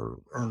reason or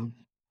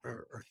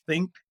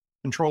think,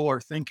 control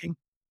our thinking,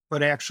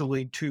 but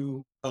actually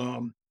to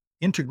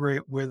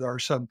integrate with our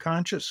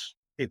subconscious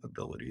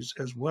capabilities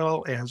as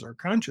well as our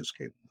conscious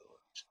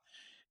capabilities,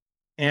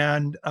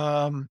 and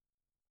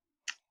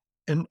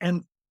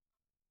and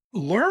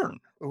learn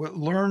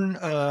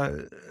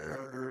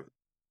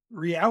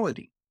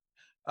reality.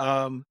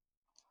 Um,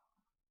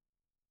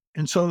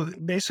 And so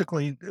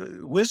basically,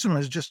 wisdom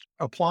is just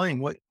applying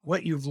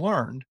what you've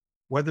learned,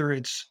 whether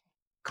it's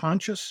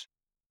conscious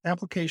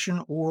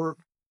application or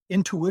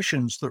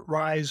intuitions that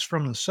rise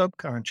from the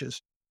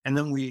subconscious, and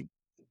then we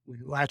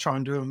latch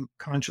onto them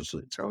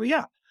consciously. So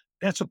yeah,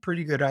 that's a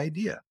pretty good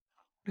idea.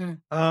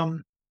 Mm.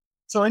 Um,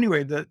 so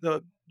anyway,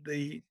 the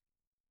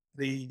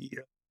the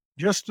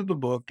gist of the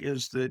book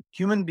is that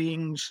human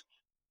beings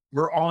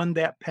were on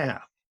that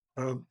path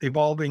of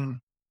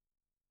evolving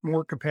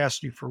more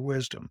capacity for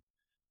wisdom.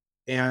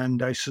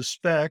 And I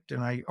suspect,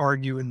 and I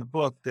argue in the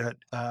book that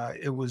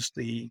it was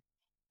the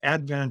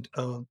advent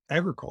of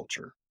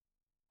agriculture,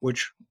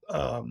 which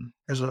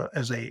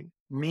as a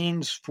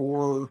means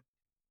for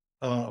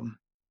um,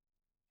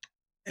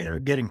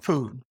 getting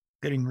food,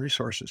 getting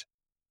resources,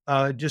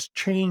 just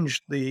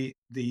changed the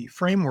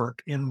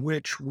framework in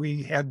which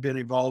we had been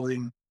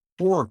evolving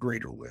for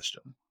greater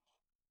wisdom.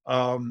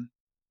 Um,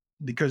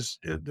 because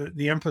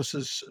the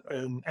emphasis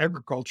in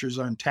agriculture is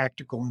on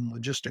tactical and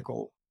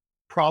logistical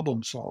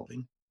problem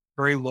solving,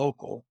 very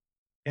local.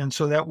 And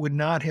so that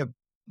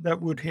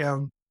would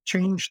have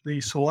changed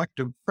the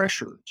selective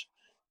pressures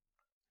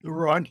that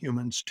were on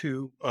humans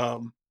to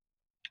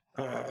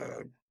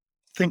uh,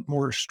 think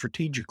more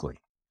strategically.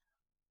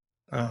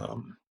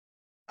 Um,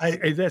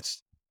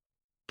 that's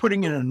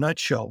putting in a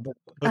nutshell, but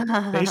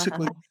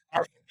basically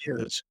our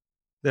idea is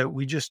that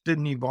we just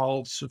didn't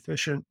evolve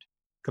sufficient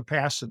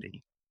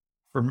capacity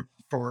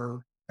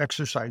for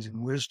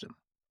exercising wisdom,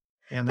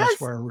 and that's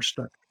That's where we're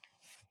stuck.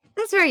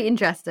 that's very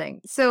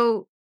interesting.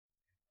 So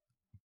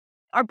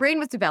our brain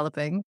was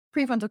developing,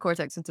 prefrontal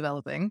cortex was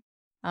developing,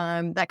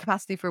 that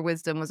capacity for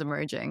wisdom was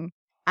emerging.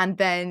 And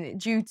then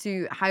due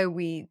to how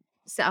we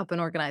set up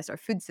and organize our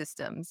food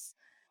systems,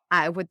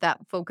 with that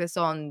focus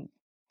on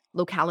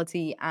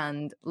locality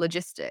and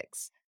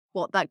logistics,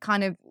 what that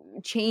kind of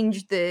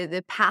changed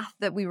the path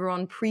that we were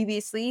on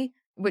previously,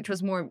 which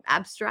was more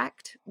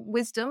abstract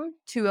wisdom,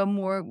 to a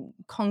more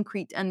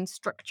concrete and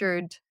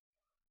structured,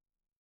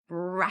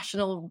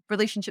 rational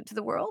relationship to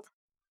the world.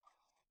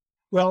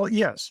 Well,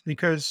 yes,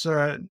 because,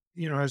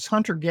 as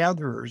hunter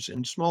gatherers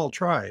in small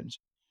tribes,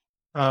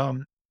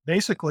 um,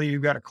 basically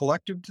you've got a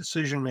collective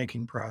decision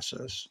making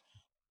process,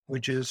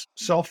 which is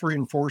self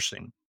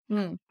reinforcing.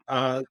 Mm,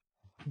 Uh,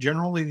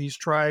 Generally, these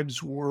tribes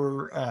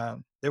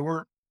they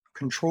weren't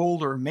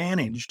controlled or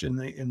managed in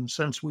the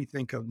sense we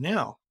think of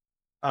now,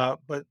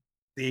 but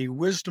the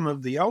wisdom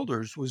of the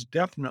elders was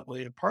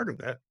definitely a part of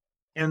that,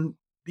 and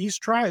these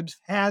tribes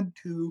had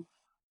to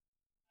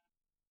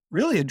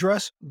really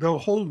address the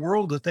whole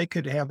world that they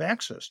could have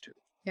access to.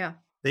 yeah.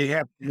 They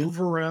have to move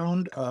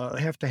around,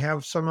 have to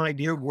have some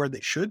idea of where they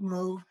should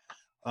move.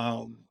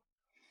 Um,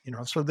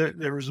 so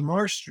there was a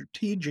more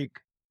strategic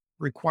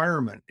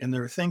requirement in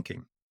their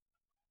thinking.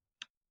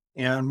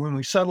 And when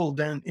we settled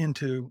down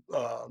into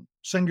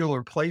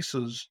singular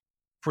places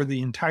for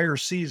the entire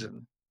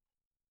season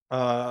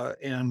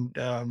and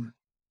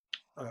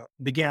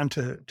began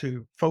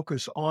to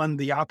focus on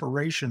the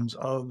operations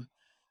of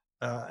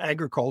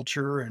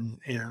agriculture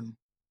and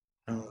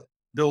uh,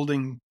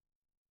 building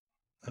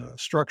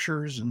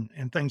structures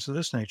and things of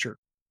this nature.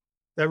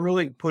 that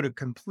really put a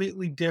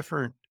completely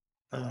different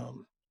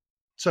um,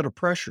 set of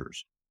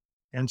pressures.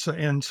 And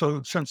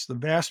so since the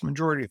vast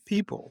majority of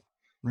people,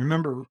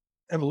 remember,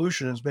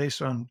 evolution is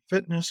based on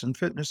fitness, and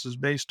fitness is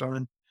based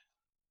on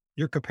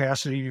your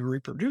capacity to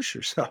reproduce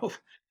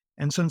yourself.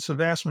 And since the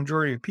vast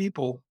majority of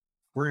people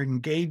were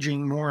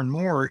engaging more and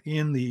more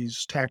in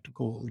these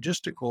tactical,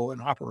 logistical,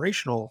 and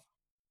operational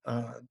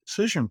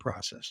decision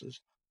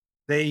processes,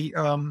 they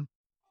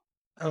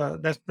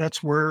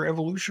that's where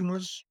evolution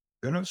was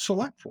going to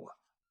select for.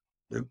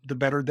 The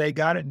better they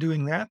got at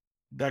doing that,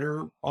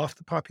 better off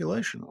the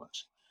population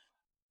was.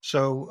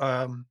 So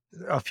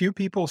a few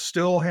people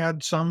still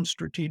had some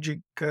strategic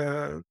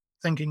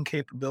thinking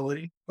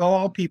capability. Well,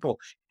 all people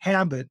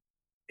have it.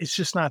 It's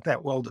just not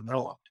that well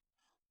developed.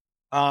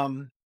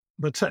 Um,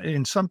 but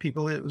in some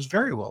people, it was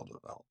very well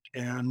developed,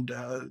 and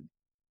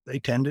they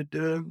tended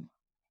to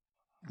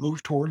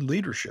move toward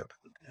leadership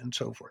and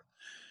so forth.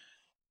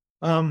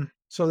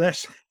 So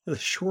that's the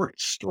short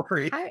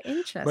story, How but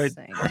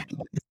interesting.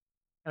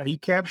 he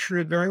captured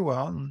it very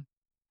well.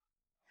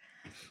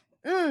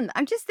 And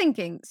I'm just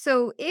thinking,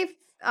 so if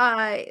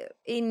uh,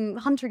 in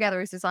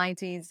hunter-gatherer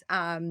societies,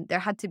 there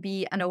had to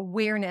be an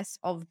awareness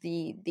of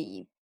the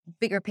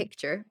bigger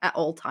picture at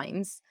all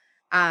times,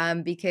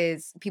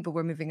 because people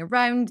were moving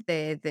around,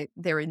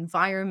 their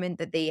environment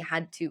that they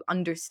had to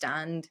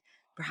understand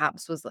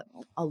perhaps was like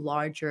a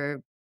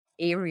larger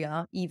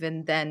area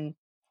even than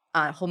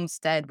a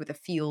homestead with a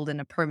field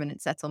and a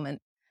permanent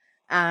settlement.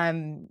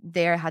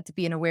 There had to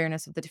be an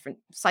awareness of the different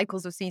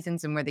cycles of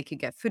seasons and where they could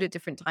get food at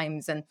different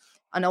times, and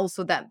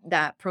also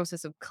that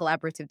process of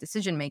collaborative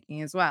decision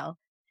making as well.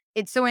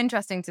 It's so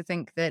interesting to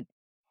think that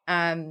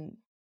um,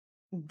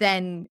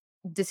 then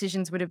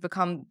decisions would have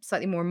become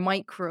slightly more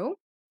micro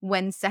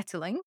when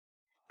settling.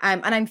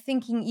 And I'm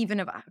thinking even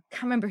of, I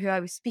can't remember who I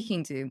was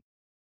speaking to.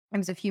 It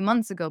was a few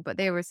months ago, but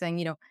they were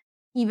saying,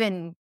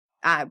 even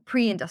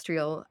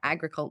pre-industrial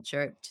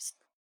agriculture, just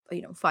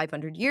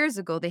 500 years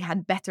ago, they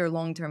had better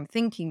long-term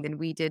thinking than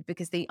we did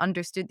because they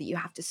understood that you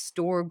have to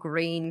store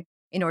grain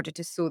in order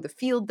to sow the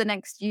field the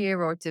next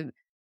year or to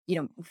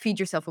feed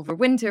yourself over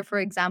winter, for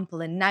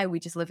example. And now we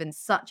just live in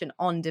such an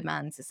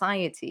on-demand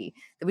society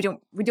that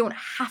we don't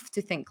have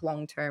to think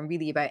long-term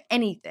really about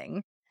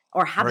anything,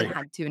 or haven't right,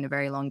 had to in a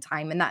very long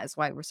time. And that is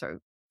why we're sort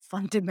of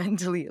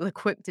fundamentally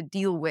ill-equipped to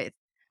deal with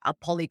a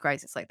poly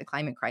crisis like the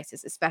climate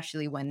crisis,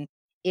 especially when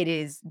it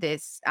is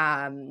this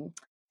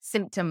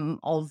symptom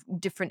of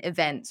different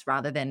events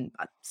rather than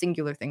a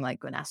singular thing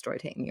like an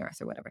asteroid hitting the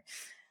Earth or whatever.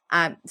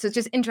 So it's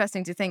just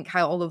interesting to think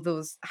how all of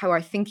those, how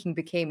our thinking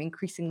became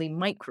increasingly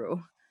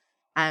micro,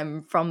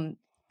 from,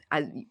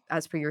 as,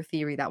 as per your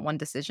theory, that one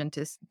decision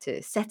to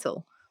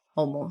settle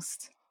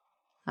almost.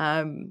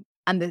 And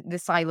the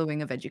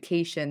siloing of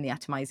education, the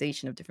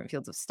atomization of different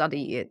fields of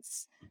study.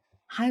 It's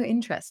how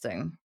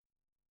interesting.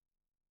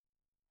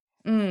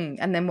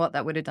 And then what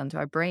that would have done to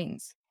our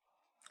brains.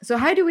 So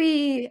how do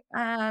we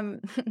how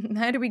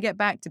do we get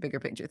back to bigger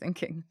picture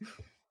thinking?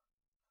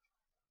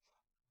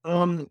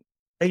 um,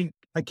 I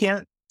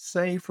can't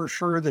say for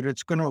sure that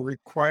it's going to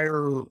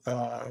require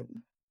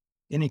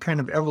any kind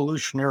of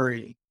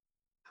evolutionary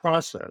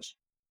process.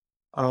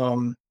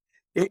 Um,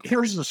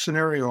 here's the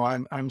scenario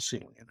I'm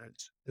seeing, and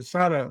it's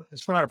not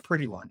a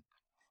pretty one.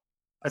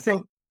 I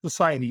think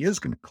society is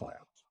going to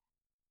collapse,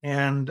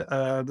 and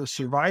the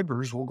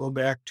survivors will go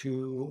back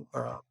to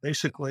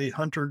basically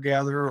hunter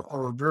gatherer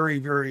or very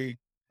very.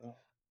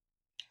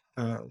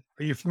 Are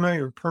you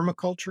familiar with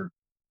permaculture?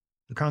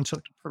 The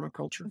concept of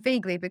permaculture?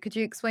 Vaguely, but could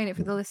you explain it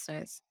for the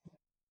listeners?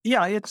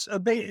 Yeah, it's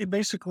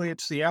basically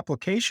it's the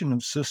application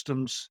of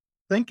systems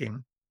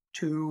thinking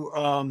to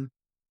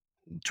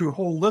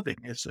whole living.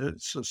 It's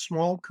a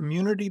small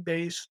community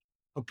based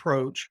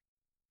approach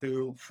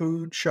to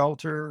food,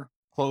 shelter,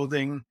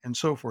 clothing, and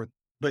so forth,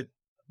 but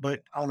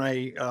on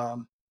a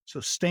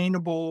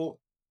sustainable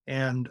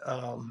and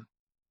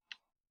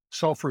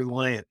self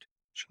reliant,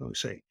 shall we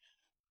say?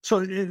 So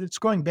it's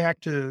going back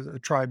to the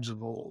tribes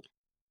of old,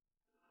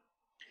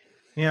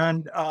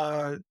 and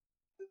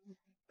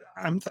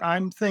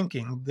I'm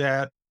thinking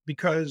that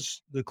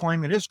because the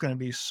climate is going to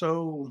be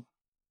so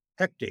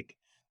hectic,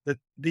 that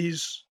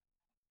these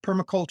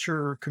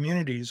permaculture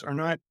communities are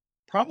not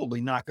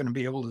probably not going to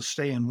be able to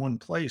stay in one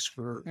place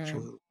for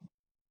Mm.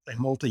 a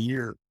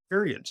multi-year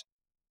periods.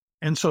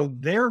 And so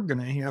they're going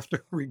to have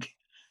to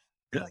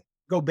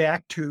go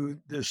back to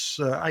this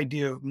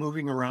idea of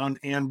moving around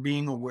and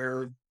being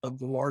aware of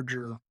the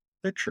larger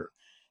picture.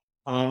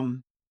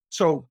 Um,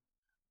 so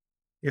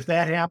if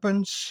that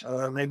happens,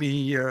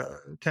 maybe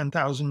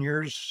 10,000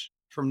 years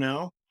from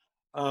now,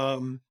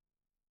 um,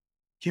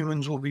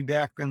 humans will be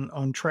back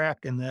on track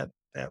in that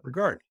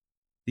regard.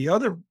 The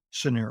other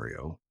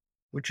scenario,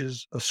 which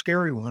is a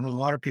scary one, and a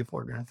lot of people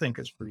are going to think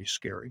it's pretty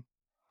scary,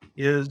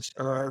 is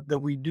that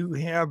we do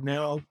have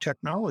now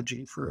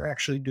technology for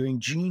actually doing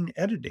gene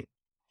editing.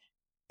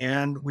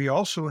 And we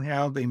also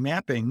have a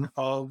mapping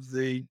of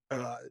the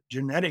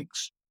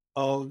genetics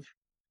of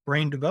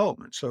brain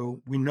development.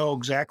 So we know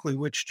exactly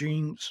which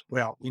genes,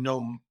 well, we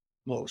know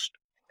most,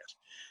 yes,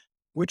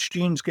 which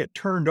genes get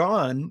turned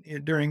on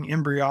during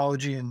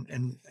embryology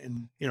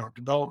and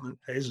development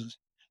phases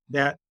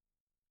that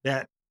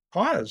that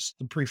cause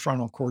the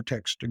prefrontal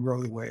cortex to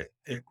grow the way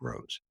it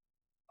grows.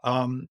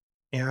 Um,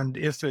 and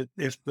if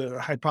the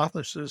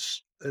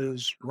hypothesis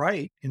is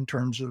right in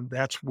terms of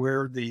that's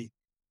where the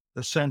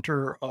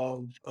center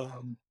of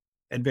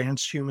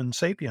advanced human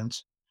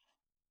sapience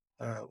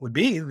would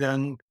be,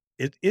 then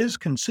it is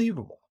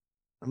conceivable.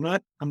 I'm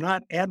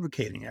not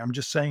advocating it. I'm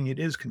just saying it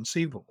is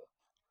conceivable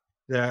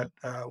that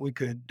we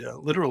could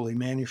literally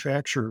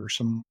manufacture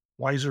some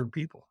wiser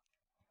people.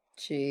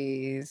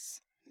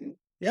 Jeez.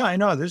 Yeah, I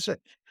know.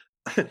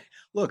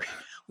 Look,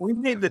 we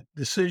made the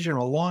decision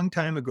a long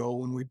time ago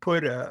when we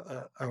put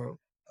a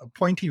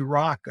pointy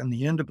rock on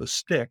the end of a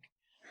stick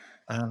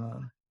uh,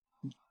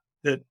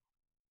 that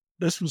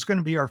this was going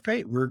to be our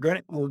fate. We're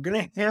going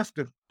to have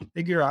to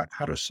figure out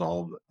how to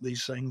solve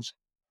these things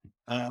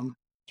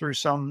through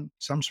some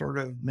sort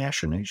of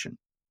machination.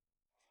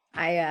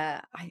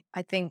 I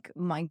think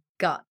my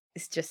gut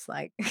is just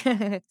like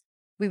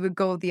we would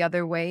go the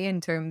other way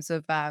in terms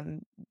of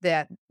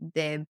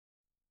the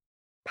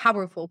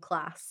powerful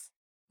class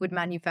would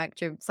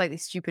manufacture slightly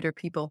stupider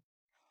people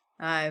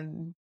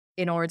um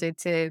in order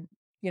to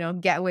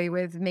get away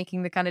with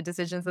making the kind of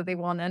decisions that they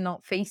want and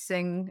not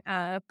facing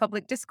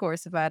public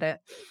discourse about it.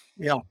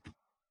 Yeah,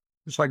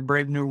 it's like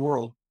Brave New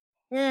World.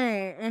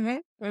 See,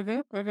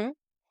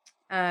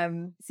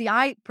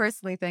 I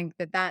personally think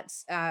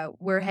that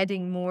we're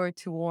heading more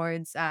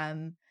towards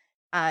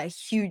a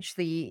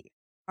hugely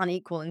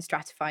unequal and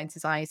stratified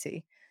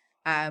society,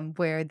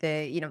 where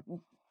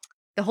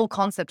the whole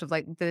concept of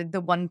like the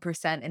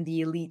 1% and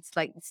the elites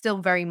like still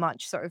very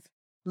much sort of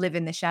live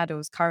in the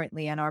shadows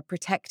currently and are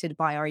protected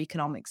by our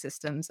economic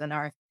systems and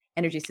our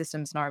energy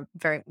systems and are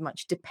very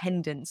much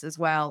dependence as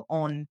well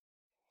on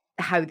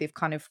how they've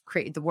kind of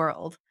created the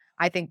world.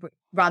 I think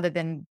rather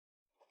than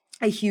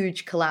a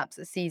huge collapse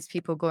that sees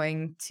people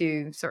going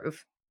to sort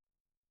of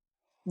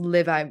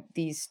live out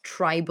these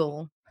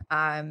tribal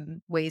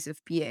ways of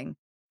being,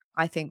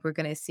 I think we're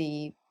going to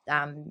see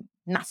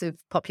massive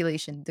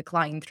population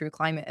decline through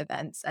climate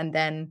events and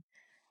then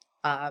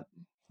uh,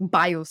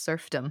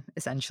 bioserfdom,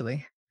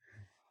 essentially.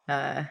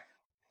 Uh,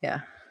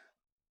 yeah.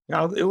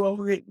 Now, well,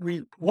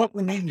 we what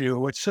we need to do,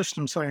 what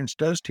system science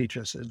does teach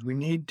us, is we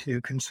need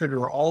to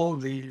consider all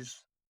of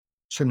these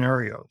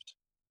scenarios.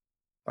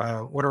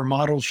 What our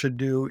models should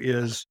do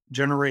is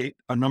generate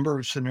a number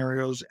of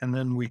scenarios, and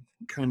then we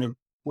kind of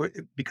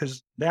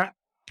because that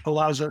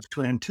allows us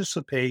to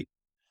anticipate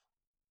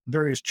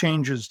various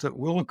changes that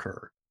will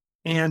occur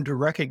and to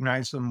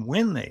recognize them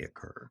when they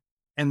occur,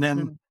 and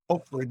then Mhm.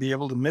 hopefully be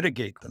able to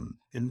mitigate them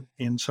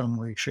in some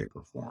way, shape,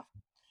 or form.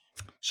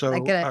 Like So,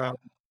 a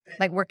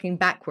like working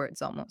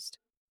backwards almost.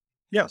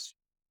 yes,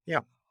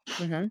 yeah.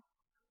 Hmm.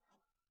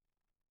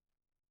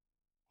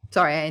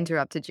 Sorry, I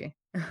interrupted you.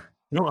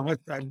 No,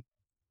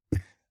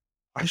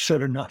 I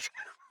said enough.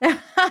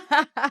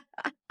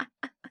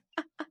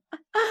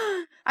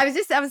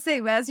 I was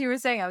saying, as you were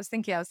saying, I was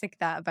thinking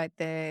that about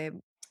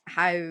the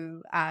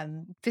how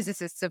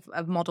physicists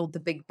have modeled the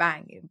Big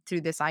Bang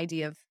through this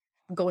idea of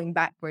going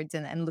backwards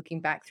and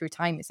looking back through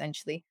time,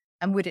 essentially.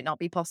 And would it not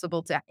be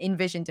possible to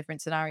envision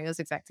different scenarios,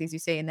 exactly as you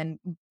say, and then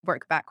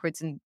work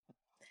backwards and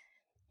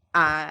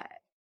uh,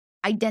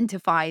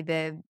 identify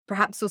the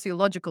perhaps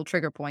sociological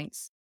trigger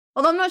points?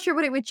 Although I'm not sure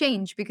what it would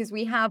change because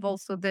we have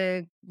also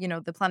the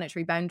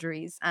planetary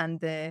boundaries and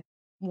the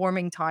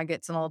warming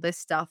targets and all this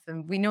stuff.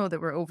 And we know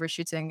that we're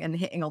overshooting and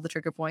hitting all the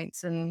trigger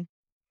points and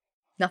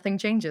nothing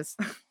changes.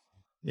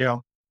 Yeah,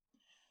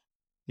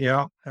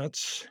 yeah,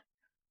 that's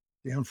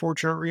the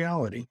unfortunate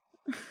reality.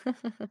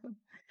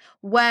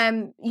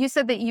 When you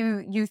said that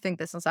you think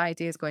the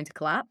society is going to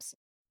collapse,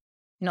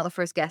 you're not the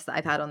first guest that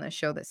I've had on this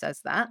show that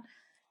says that.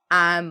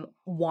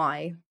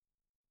 Why?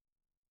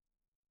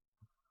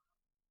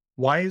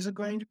 Why is it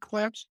going to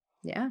collapse?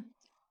 Yeah.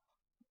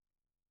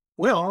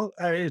 Well,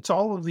 it's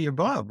all of the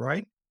above,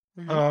 right?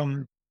 Hmm.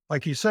 Um,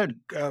 like you said,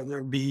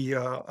 there'd be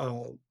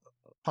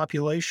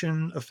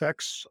population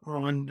effects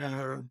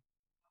on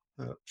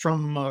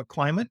from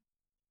climate,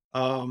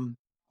 um,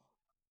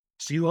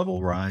 sea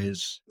level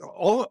rise.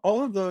 All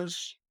of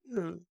those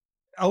uh,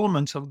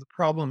 elements of the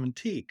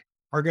problemtique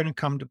are going to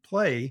come to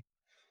play,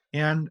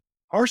 and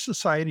our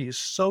society is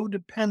so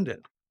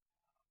dependent.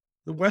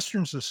 The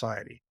Western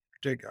society,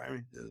 particularly, I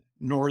mean, the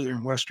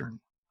northern Western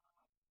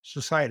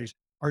societies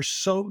are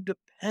so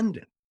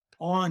dependent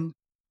on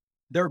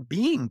there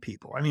being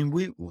people. I mean,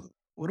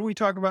 what do we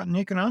talk about in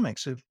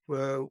economics? If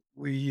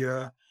we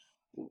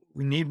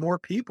need more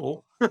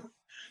people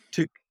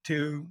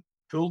to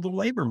fill the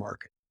labor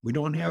market, we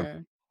don't have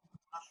Mm,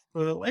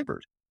 labor.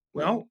 mm,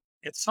 Well,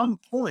 at some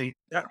point,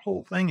 that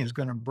whole thing is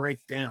going to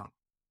break down.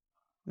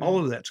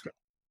 All mm. of that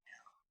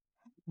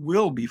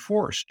will be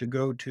forced to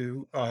go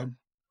to uh,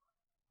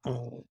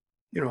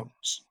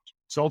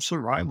 self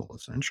survival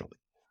essentially.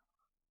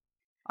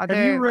 Are Have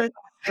you there read?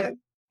 Have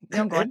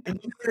no, go on.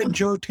 you read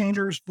Joe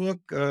Tainter's book,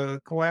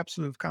 Collapse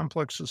of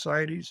Complex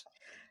Societies?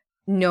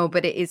 No,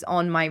 but it is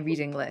on my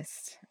reading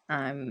list.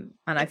 And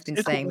I've been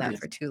It's saying that hilarious.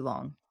 for too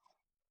long.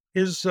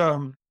 His,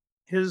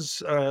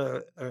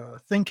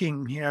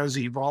 thinking has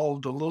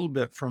evolved a little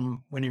bit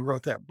from when he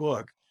wrote that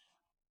book,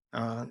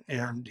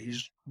 and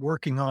he's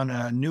working on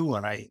a new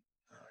one, I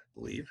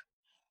believe.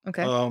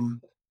 Okay.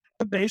 Um,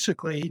 but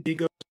basically, he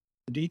goes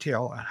into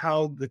detail on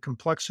how the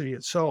complexity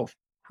itself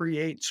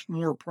creates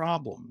more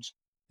problems,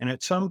 and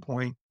at some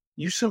point,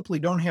 you simply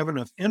don't have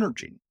enough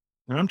energy,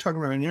 and I'm talking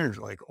about energy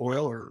like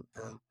oil or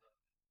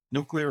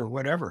nuclear or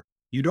whatever.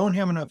 You don't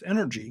have enough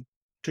energy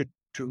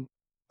to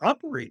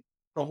operate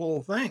the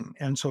whole thing,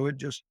 and so it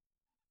just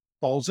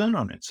falls in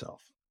on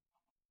itself.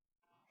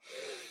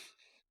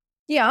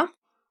 Yeah.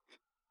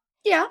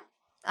 Yeah.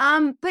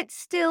 But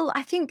still,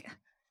 I think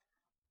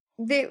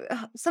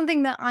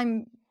something that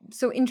I'm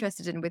so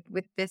interested in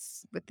with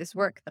this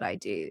work that I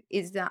do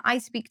is that I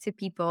speak to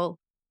people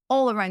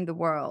all around the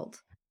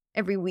world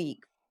every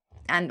week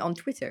and on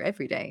Twitter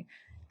every day,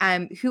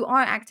 who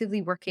are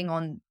actively working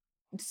on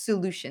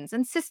solutions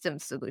and system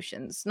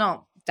solutions,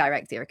 not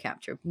direct air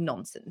capture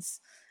nonsense.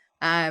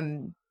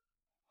 Um,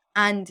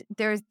 and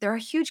there are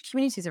huge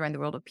communities around the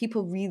world of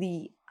people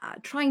really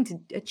trying to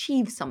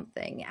achieve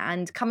something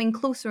and coming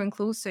closer and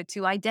closer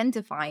to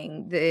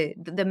identifying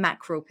the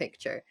macro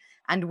picture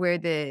and where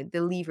the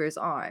levers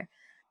are.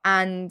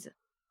 And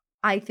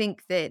I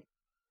think that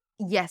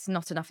yes,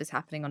 not enough is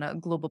happening on a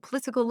global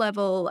political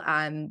level.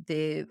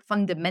 The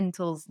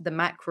fundamentals, the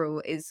macro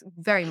is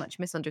very much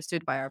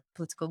misunderstood by our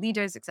political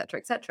leaders, et cetera,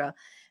 et cetera.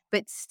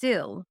 But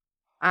still,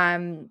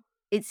 um,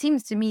 it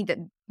seems to me that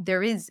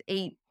there is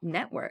a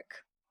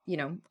network,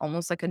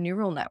 almost like a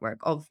neural network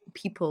of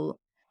people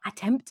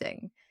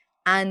attempting.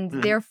 And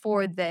Mhm.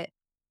 therefore, that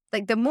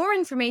like the more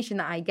information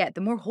that I get,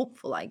 the more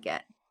hopeful I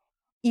get,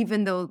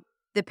 even though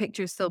the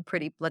picture is still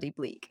pretty bloody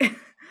bleak.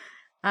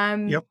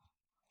 um, Yep.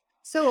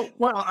 so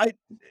Well, I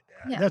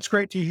yeah. that's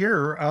great to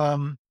hear.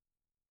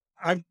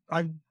 I've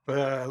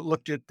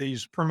looked at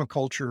these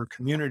permaculture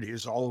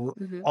communities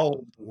Mhm. all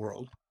over the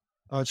world.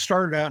 It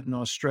started out in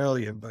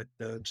Australia, but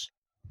it's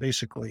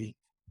basically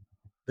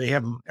they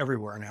have them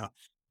everywhere now.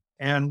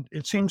 And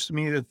it seems to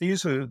me that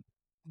these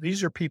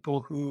are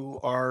people who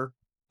are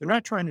they're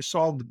not trying to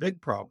solve the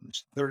big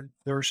problems.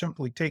 They're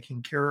simply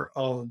taking care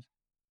of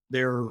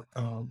their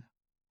um,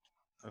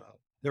 uh,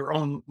 their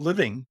own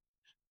living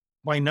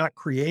by not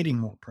creating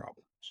more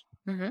problems.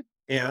 Mhm.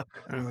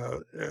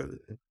 And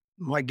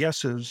my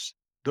guess is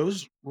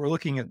those we're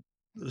looking at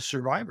the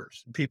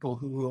survivors, people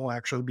who will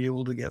actually be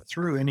able to get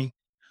through any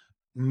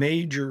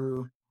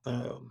major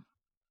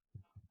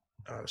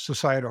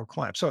societal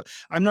collapse. So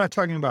I'm not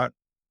talking about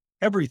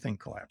everything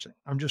collapsing.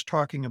 I'm just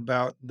talking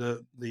about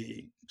the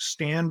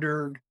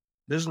standard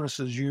business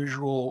as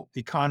usual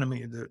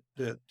economy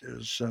that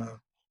is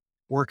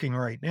working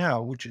right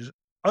now, which is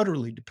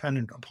utterly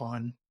dependent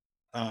upon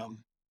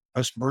um,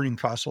 us burning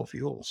fossil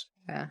fuels.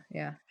 Yeah,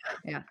 yeah,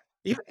 yeah.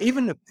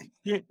 Even if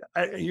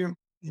you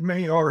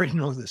may already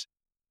know this,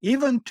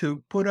 even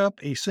to put up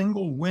a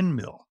single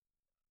windmill,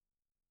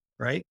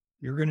 right?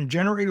 You're going to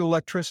generate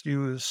electricity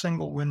with a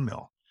single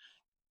windmill.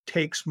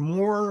 Takes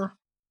more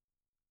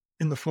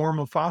in the form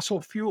of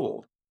fossil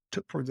fuel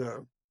for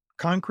the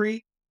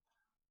concrete,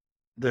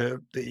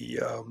 the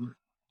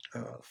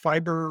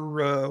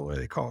fiber, what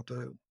do they call it,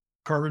 the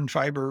carbon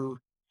fiber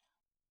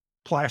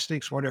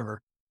plastics,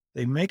 whatever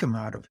they make them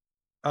out of.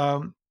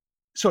 Um,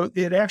 so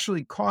it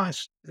actually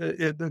costs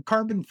the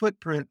carbon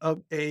footprint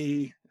of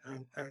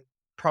I'm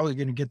probably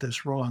going to get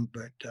this wrong,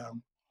 but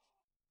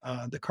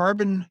the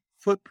carbon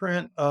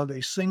footprint of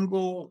a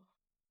single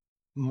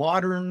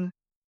modern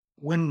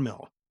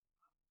windmill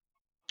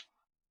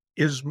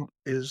is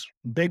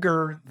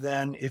bigger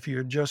than if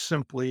you just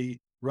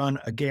simply run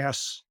a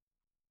gas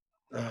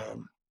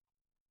um,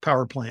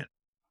 power plant,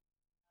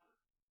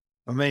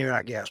 or maybe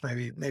not gas,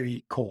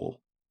 maybe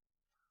coal.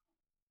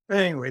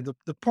 Anyway,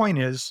 the point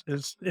is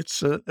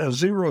it's a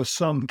zero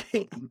sum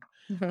game.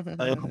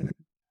 Uh,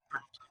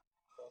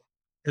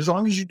 as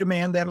long as you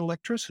demand that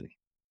electricity,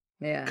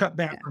 Yeah, cut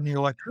back yeah, on the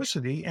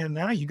electricity, and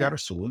now you got yeah. a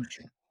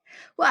solution.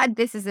 Well, and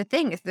this is the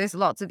thing, is there's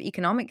lots of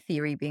economic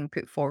theory being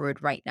put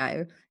forward right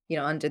now,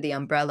 under the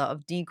umbrella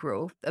of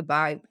degrowth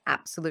about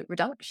absolute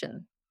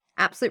reduction.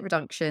 Absolute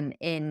reduction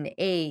in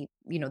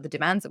the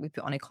demands that we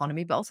put on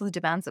economy, but also the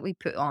demands that we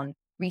put on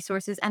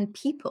resources and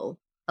people.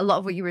 A lot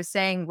of what you were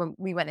saying when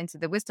we went into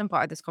the wisdom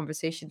part of this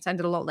conversation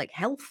sounded a lot like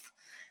health,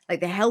 like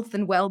the health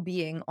and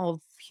well-being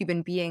of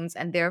human beings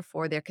and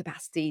therefore their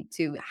capacity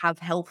to have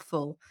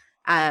healthful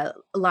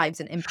lives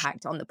and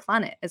impact on the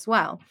planet as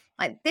well.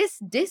 Like this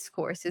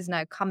discourse is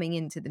now coming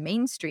into the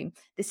mainstream.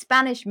 The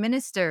Spanish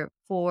minister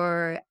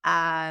for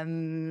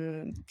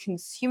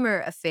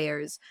consumer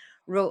affairs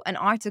wrote an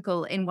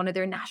article in one of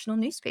their national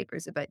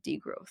newspapers about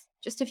degrowth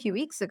just a few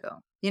weeks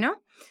ago.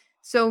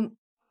 So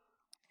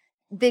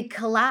the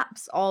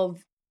collapse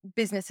of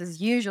business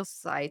as usual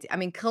society, I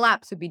mean,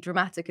 collapse would be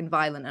dramatic and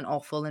violent and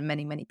awful, and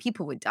many, many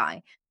people would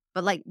die.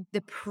 But like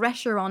the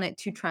pressure on it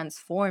to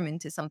transform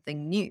into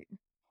something new,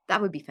 that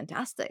would be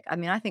fantastic. I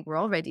mean, I think we're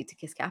all ready to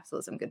kiss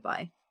capitalism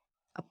goodbye,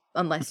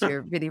 unless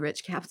you're really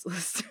rich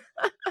capitalist.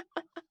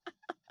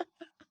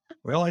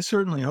 Well, I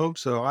certainly hope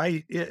so.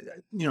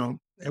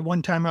 At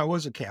one time I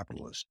was a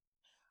capitalist.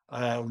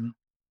 Um,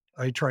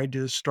 I tried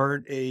to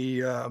start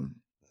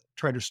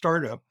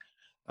up,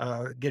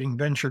 getting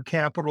venture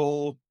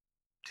capital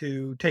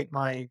to take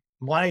my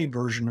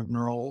version of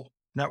neural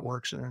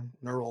networks and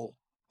neural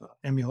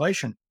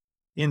emulation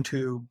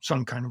into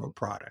some kind of a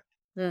product.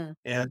 Mm.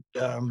 And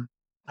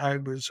I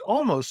was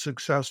almost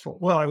successful.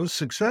 Well, I was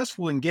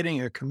successful in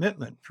getting a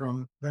commitment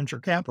from venture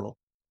capital.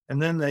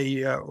 And then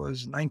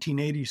was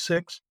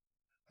 1986,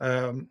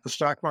 the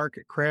stock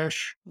market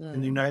crash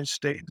in the Mm. United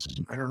States.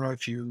 I don't know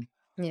if you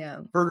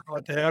Yeah. heard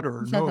about that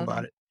or know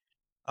about it.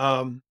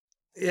 Um,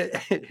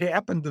 it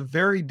happened the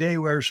very day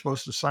we were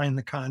supposed to sign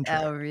the Oh,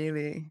 contract.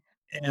 really?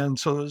 And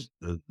so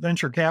the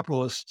venture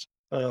capitalists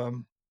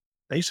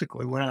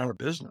basically went out of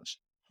business.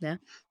 Yeah.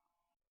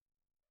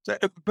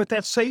 But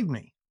that saved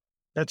me.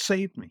 That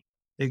saved me.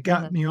 It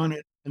got Mhm. me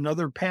on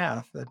another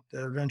path that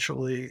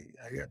eventually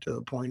I got to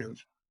the point of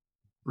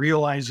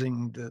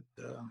realizing that,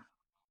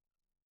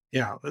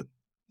 yeah,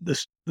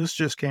 this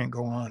just can't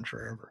go on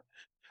forever.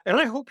 And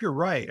I hope you're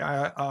right.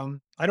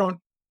 I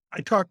don't.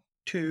 I talk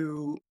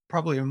to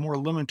probably a more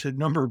limited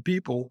number of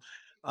people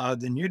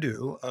than you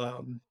do,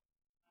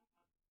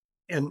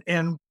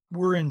 and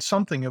we're in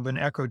something of an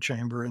echo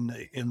chamber in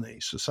the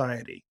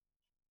society.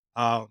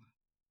 Um,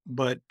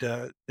 but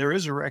there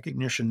is a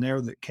recognition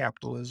there that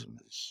capitalism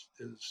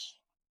is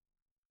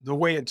the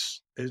way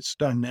it's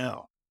done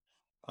now,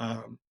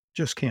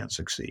 just can't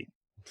succeed.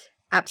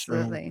 So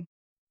Absolutely.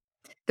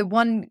 The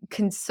one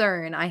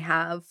concern I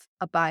have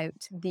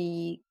about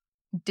the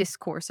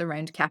discourse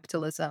around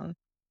capitalism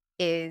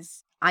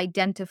is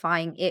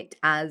identifying it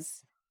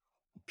as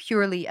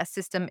purely a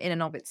system in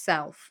and of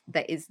itself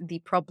that is the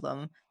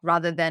problem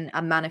rather than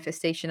a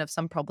manifestation of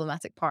some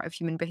problematic part of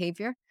human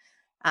behavior.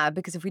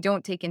 Because if we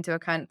don't take into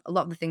account a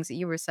lot of the things that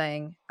you were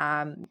saying,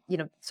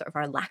 sort of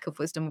our lack of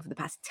wisdom over the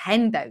past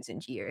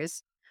 10,000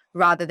 years,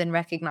 rather than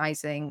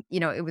recognizing,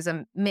 it was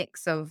a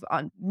mix of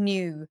a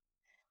new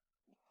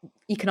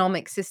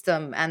economic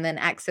system and then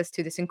access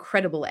to this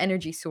incredible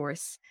energy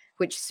source,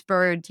 which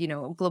spurred,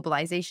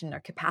 globalization, our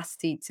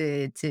capacity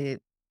to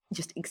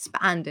just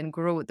expand and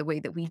grow the way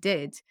that we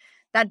did.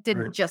 That right,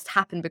 didn't just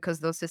happen because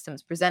those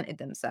systems presented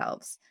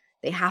themselves.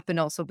 They happen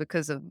also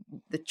because of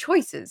the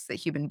choices that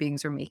human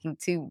beings were making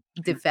to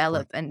right.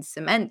 develop and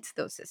cement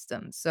those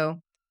systems.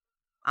 So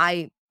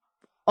I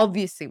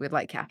obviously would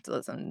like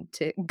capitalism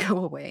to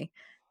go away.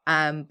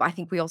 But I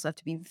think we also have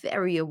to be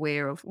very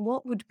aware of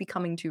what would be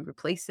coming to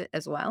replace it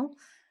as well,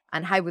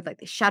 and how would like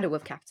the shadow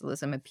of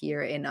capitalism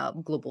appear in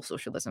global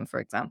socialism, for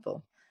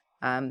example.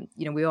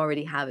 We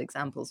already have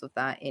examples of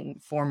that in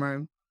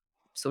former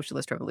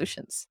socialist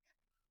revolutions.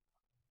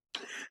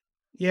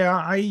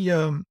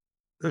 Yeah,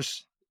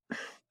 there's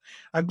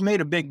I've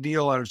made a big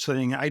deal out of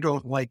saying I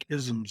don't like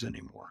isms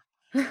anymore.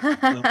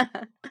 Uh,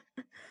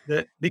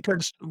 that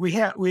because we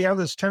have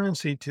this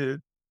tendency to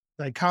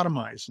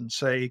dichotomize and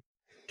say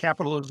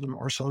capitalism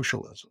or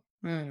socialism,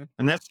 Mm,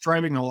 and that's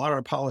driving a lot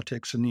of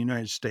politics in the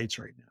United States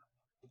right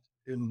now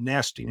in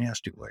nasty,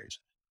 nasty ways.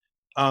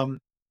 Um,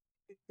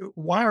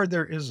 why are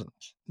there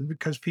isms?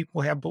 Because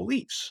people have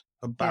beliefs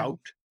yeah. about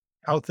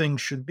how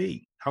things should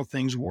be, how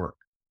things work,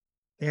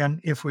 and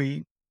if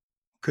we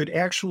could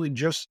actually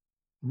just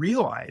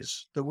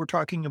realize that we're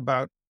talking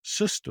about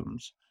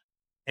systems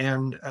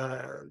and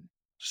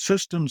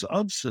systems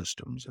of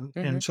systems and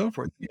Hmm. so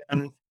forth,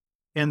 and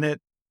that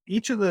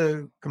each of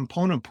the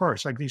component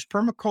parts, like these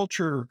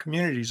permaculture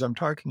communities I'm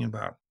talking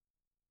about,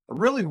 are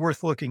really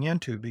worth looking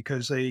into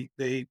because they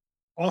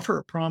offer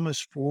a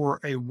promise for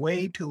a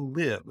way to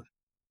live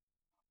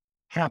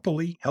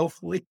happily,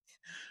 healthily,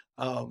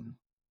 um,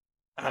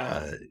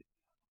 uh,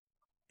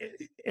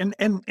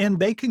 and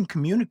they can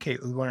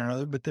communicate with one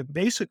another, but they're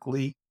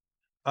basically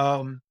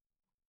um,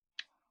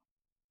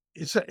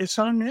 it's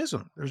not an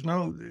ism. There's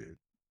no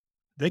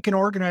they can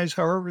organize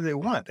however they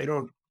want. They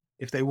don't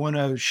if they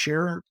wanna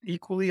share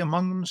equally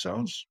among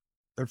themselves,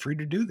 they're free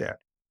to do that.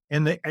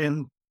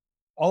 And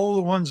all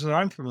the ones that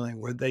I'm familiar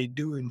with, they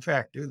do in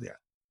fact do that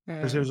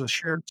because Mm. there's a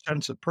shared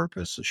sense of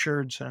purpose, a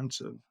shared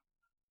sense of,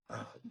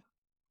 uh,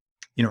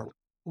 you know,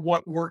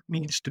 what work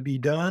needs to be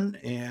done,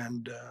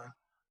 and,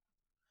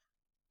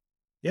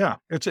 yeah,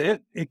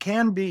 it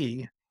can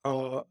be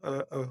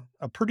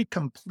a pretty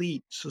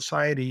complete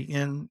society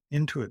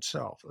into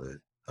itself,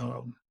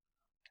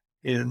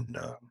 in,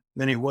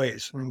 many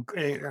ways. I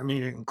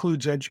mean, it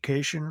includes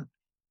education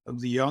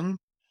of the young.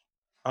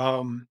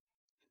 Um,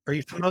 are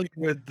you familiar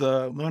with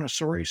the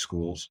Montessori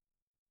schools?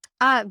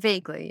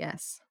 Vaguely,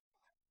 yes.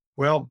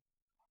 Well,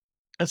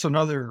 that's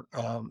another,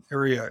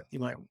 area you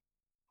might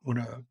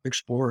wanna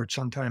explore at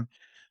some time.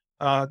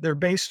 They're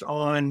based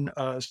on,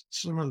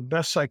 some of the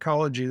best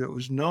psychology that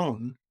was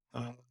known,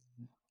 uh,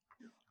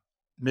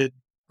 mid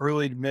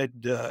early to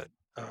mid,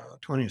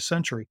 20th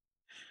century,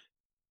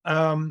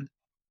 um,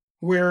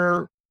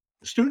 where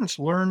students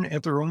learn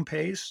at their own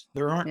pace.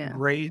 There aren't Yeah.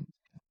 grades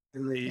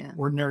in the Yeah.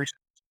 ordinary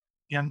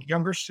and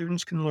younger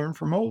students can learn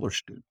from older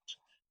students.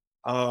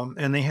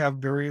 And they have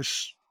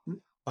various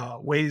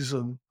ways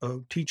of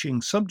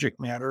teaching subject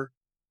matter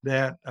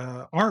that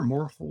are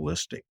more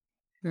holistic.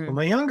 Well, Mm.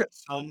 my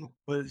youngest son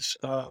was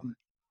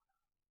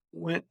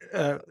went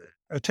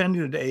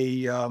attended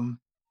a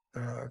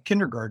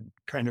kindergarten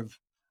kind of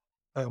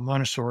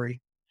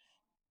Montessori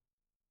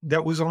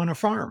that was on a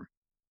farm,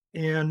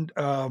 and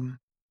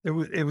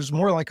it was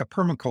more like a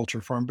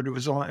permaculture farm, but it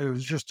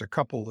was just a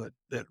couple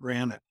that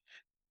ran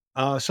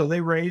it. So they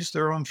raised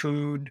their own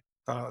food.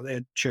 They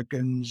had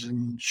chickens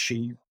and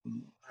sheep.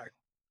 And I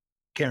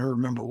can't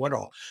remember what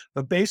all,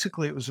 but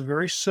basically it was a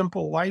very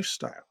simple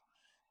lifestyle.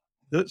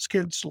 Those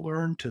kids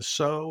learned to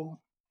sew,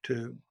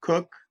 to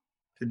cook,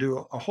 to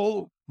do a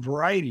whole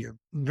variety of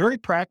very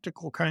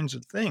practical kinds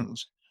of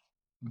things,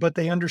 but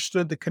they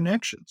understood the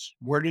connections.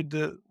 Where did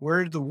the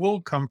wool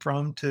come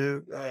from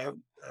to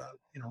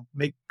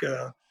make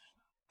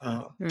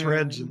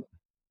threads Mm. and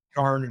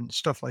yarn and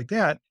stuff like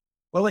that?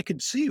 Well, they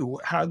could see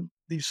how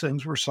these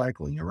things were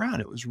cycling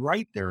around. It was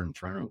right there in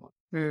front of them,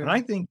 and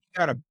I Mm. think he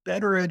got a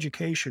better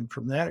education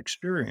from that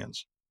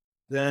experience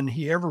than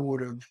he ever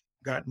would have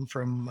gotten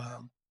from.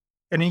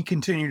 And he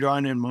continued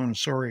on in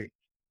Montessori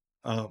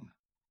um,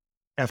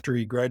 after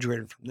he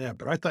graduated from that.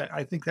 But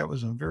I think that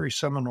was a very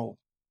seminal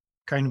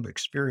kind of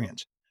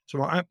experience.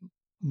 So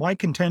my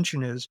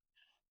contention is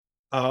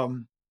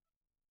um,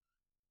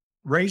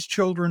 raise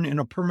children in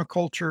a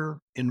permaculture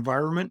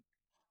environment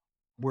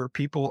where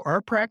people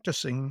are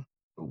practicing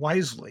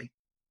wisely,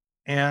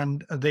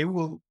 and they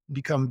will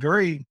become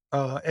very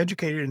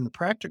educated in the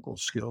practical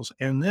skills.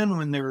 And then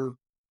when they're,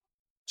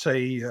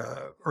 say,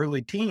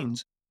 early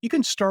teens, you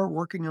can start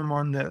working them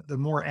on the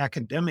more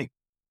academic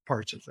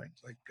parts of things,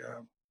 like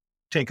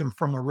take them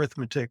from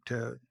arithmetic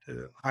to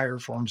higher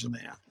forms of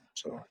math.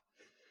 So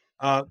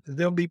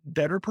they'll be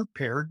better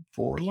prepared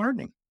for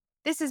learning.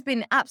 This has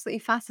been absolutely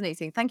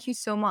fascinating. Thank you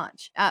so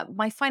much.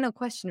 My final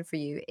question for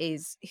you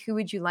is, who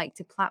would you like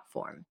to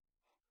platform?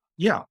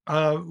 Yeah.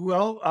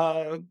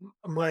 Well,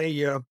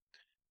 my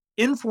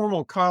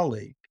informal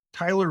colleague,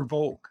 Tyler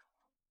Volk,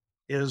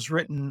 has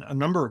written a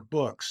number of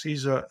books.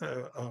 He's a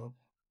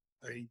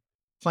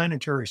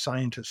planetary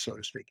scientist, so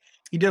to speak.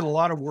 He did a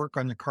lot of work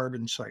on the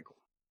carbon cycle.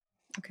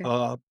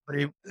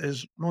 Okay.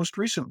 His most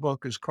recent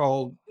book is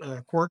called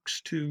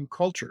Quarks to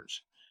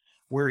Cultures,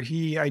 where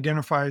he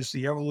identifies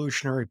the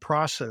evolutionary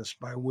process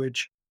by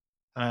which,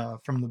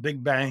 from the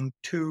Big Bang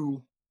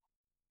to,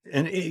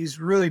 and he's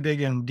really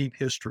big in deep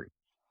history.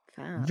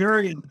 Fab.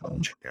 Very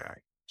intelligent guy,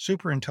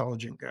 super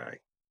intelligent guy.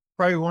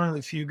 Probably one of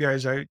the few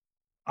guys in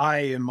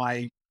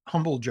my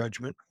humble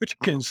judgment, which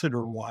I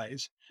consider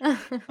wise.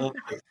 Uh,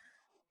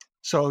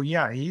 so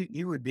yeah,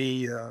 he would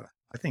be.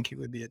 I think he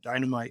would be a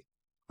dynamite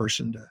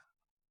person to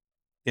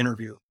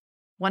interview.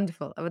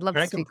 Wonderful. I would love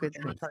But to I can speak put with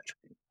you in him. touch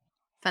with you.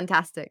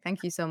 Fantastic.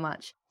 Thank you so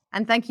much.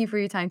 And thank you for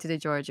your time today,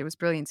 George. It was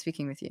brilliant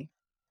speaking with you.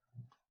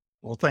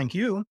 Well, thank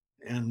you,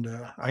 and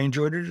I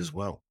enjoyed it as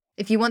well.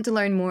 If you want to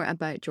learn more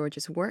about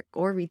George's work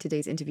or read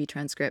today's interview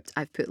transcript,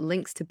 I've put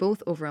links to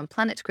both over on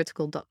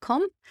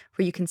planetcritical.com,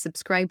 where you can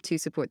subscribe to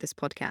support this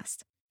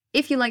podcast.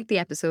 If you liked the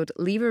episode,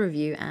 leave a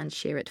review and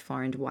share it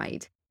far and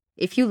wide.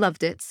 If you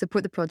loved it,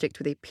 support the project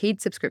with a paid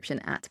subscription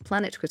at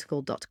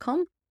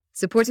planetcritical.com.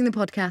 Supporting the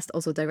podcast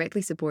also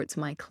directly supports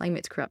my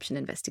climate corruption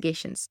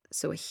investigations,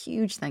 so a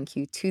huge thank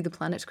you to the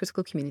Planet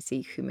Critical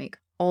community who make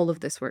all of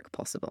this work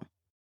possible.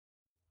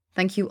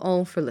 Thank you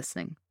all for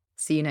listening.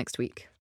 See you next week.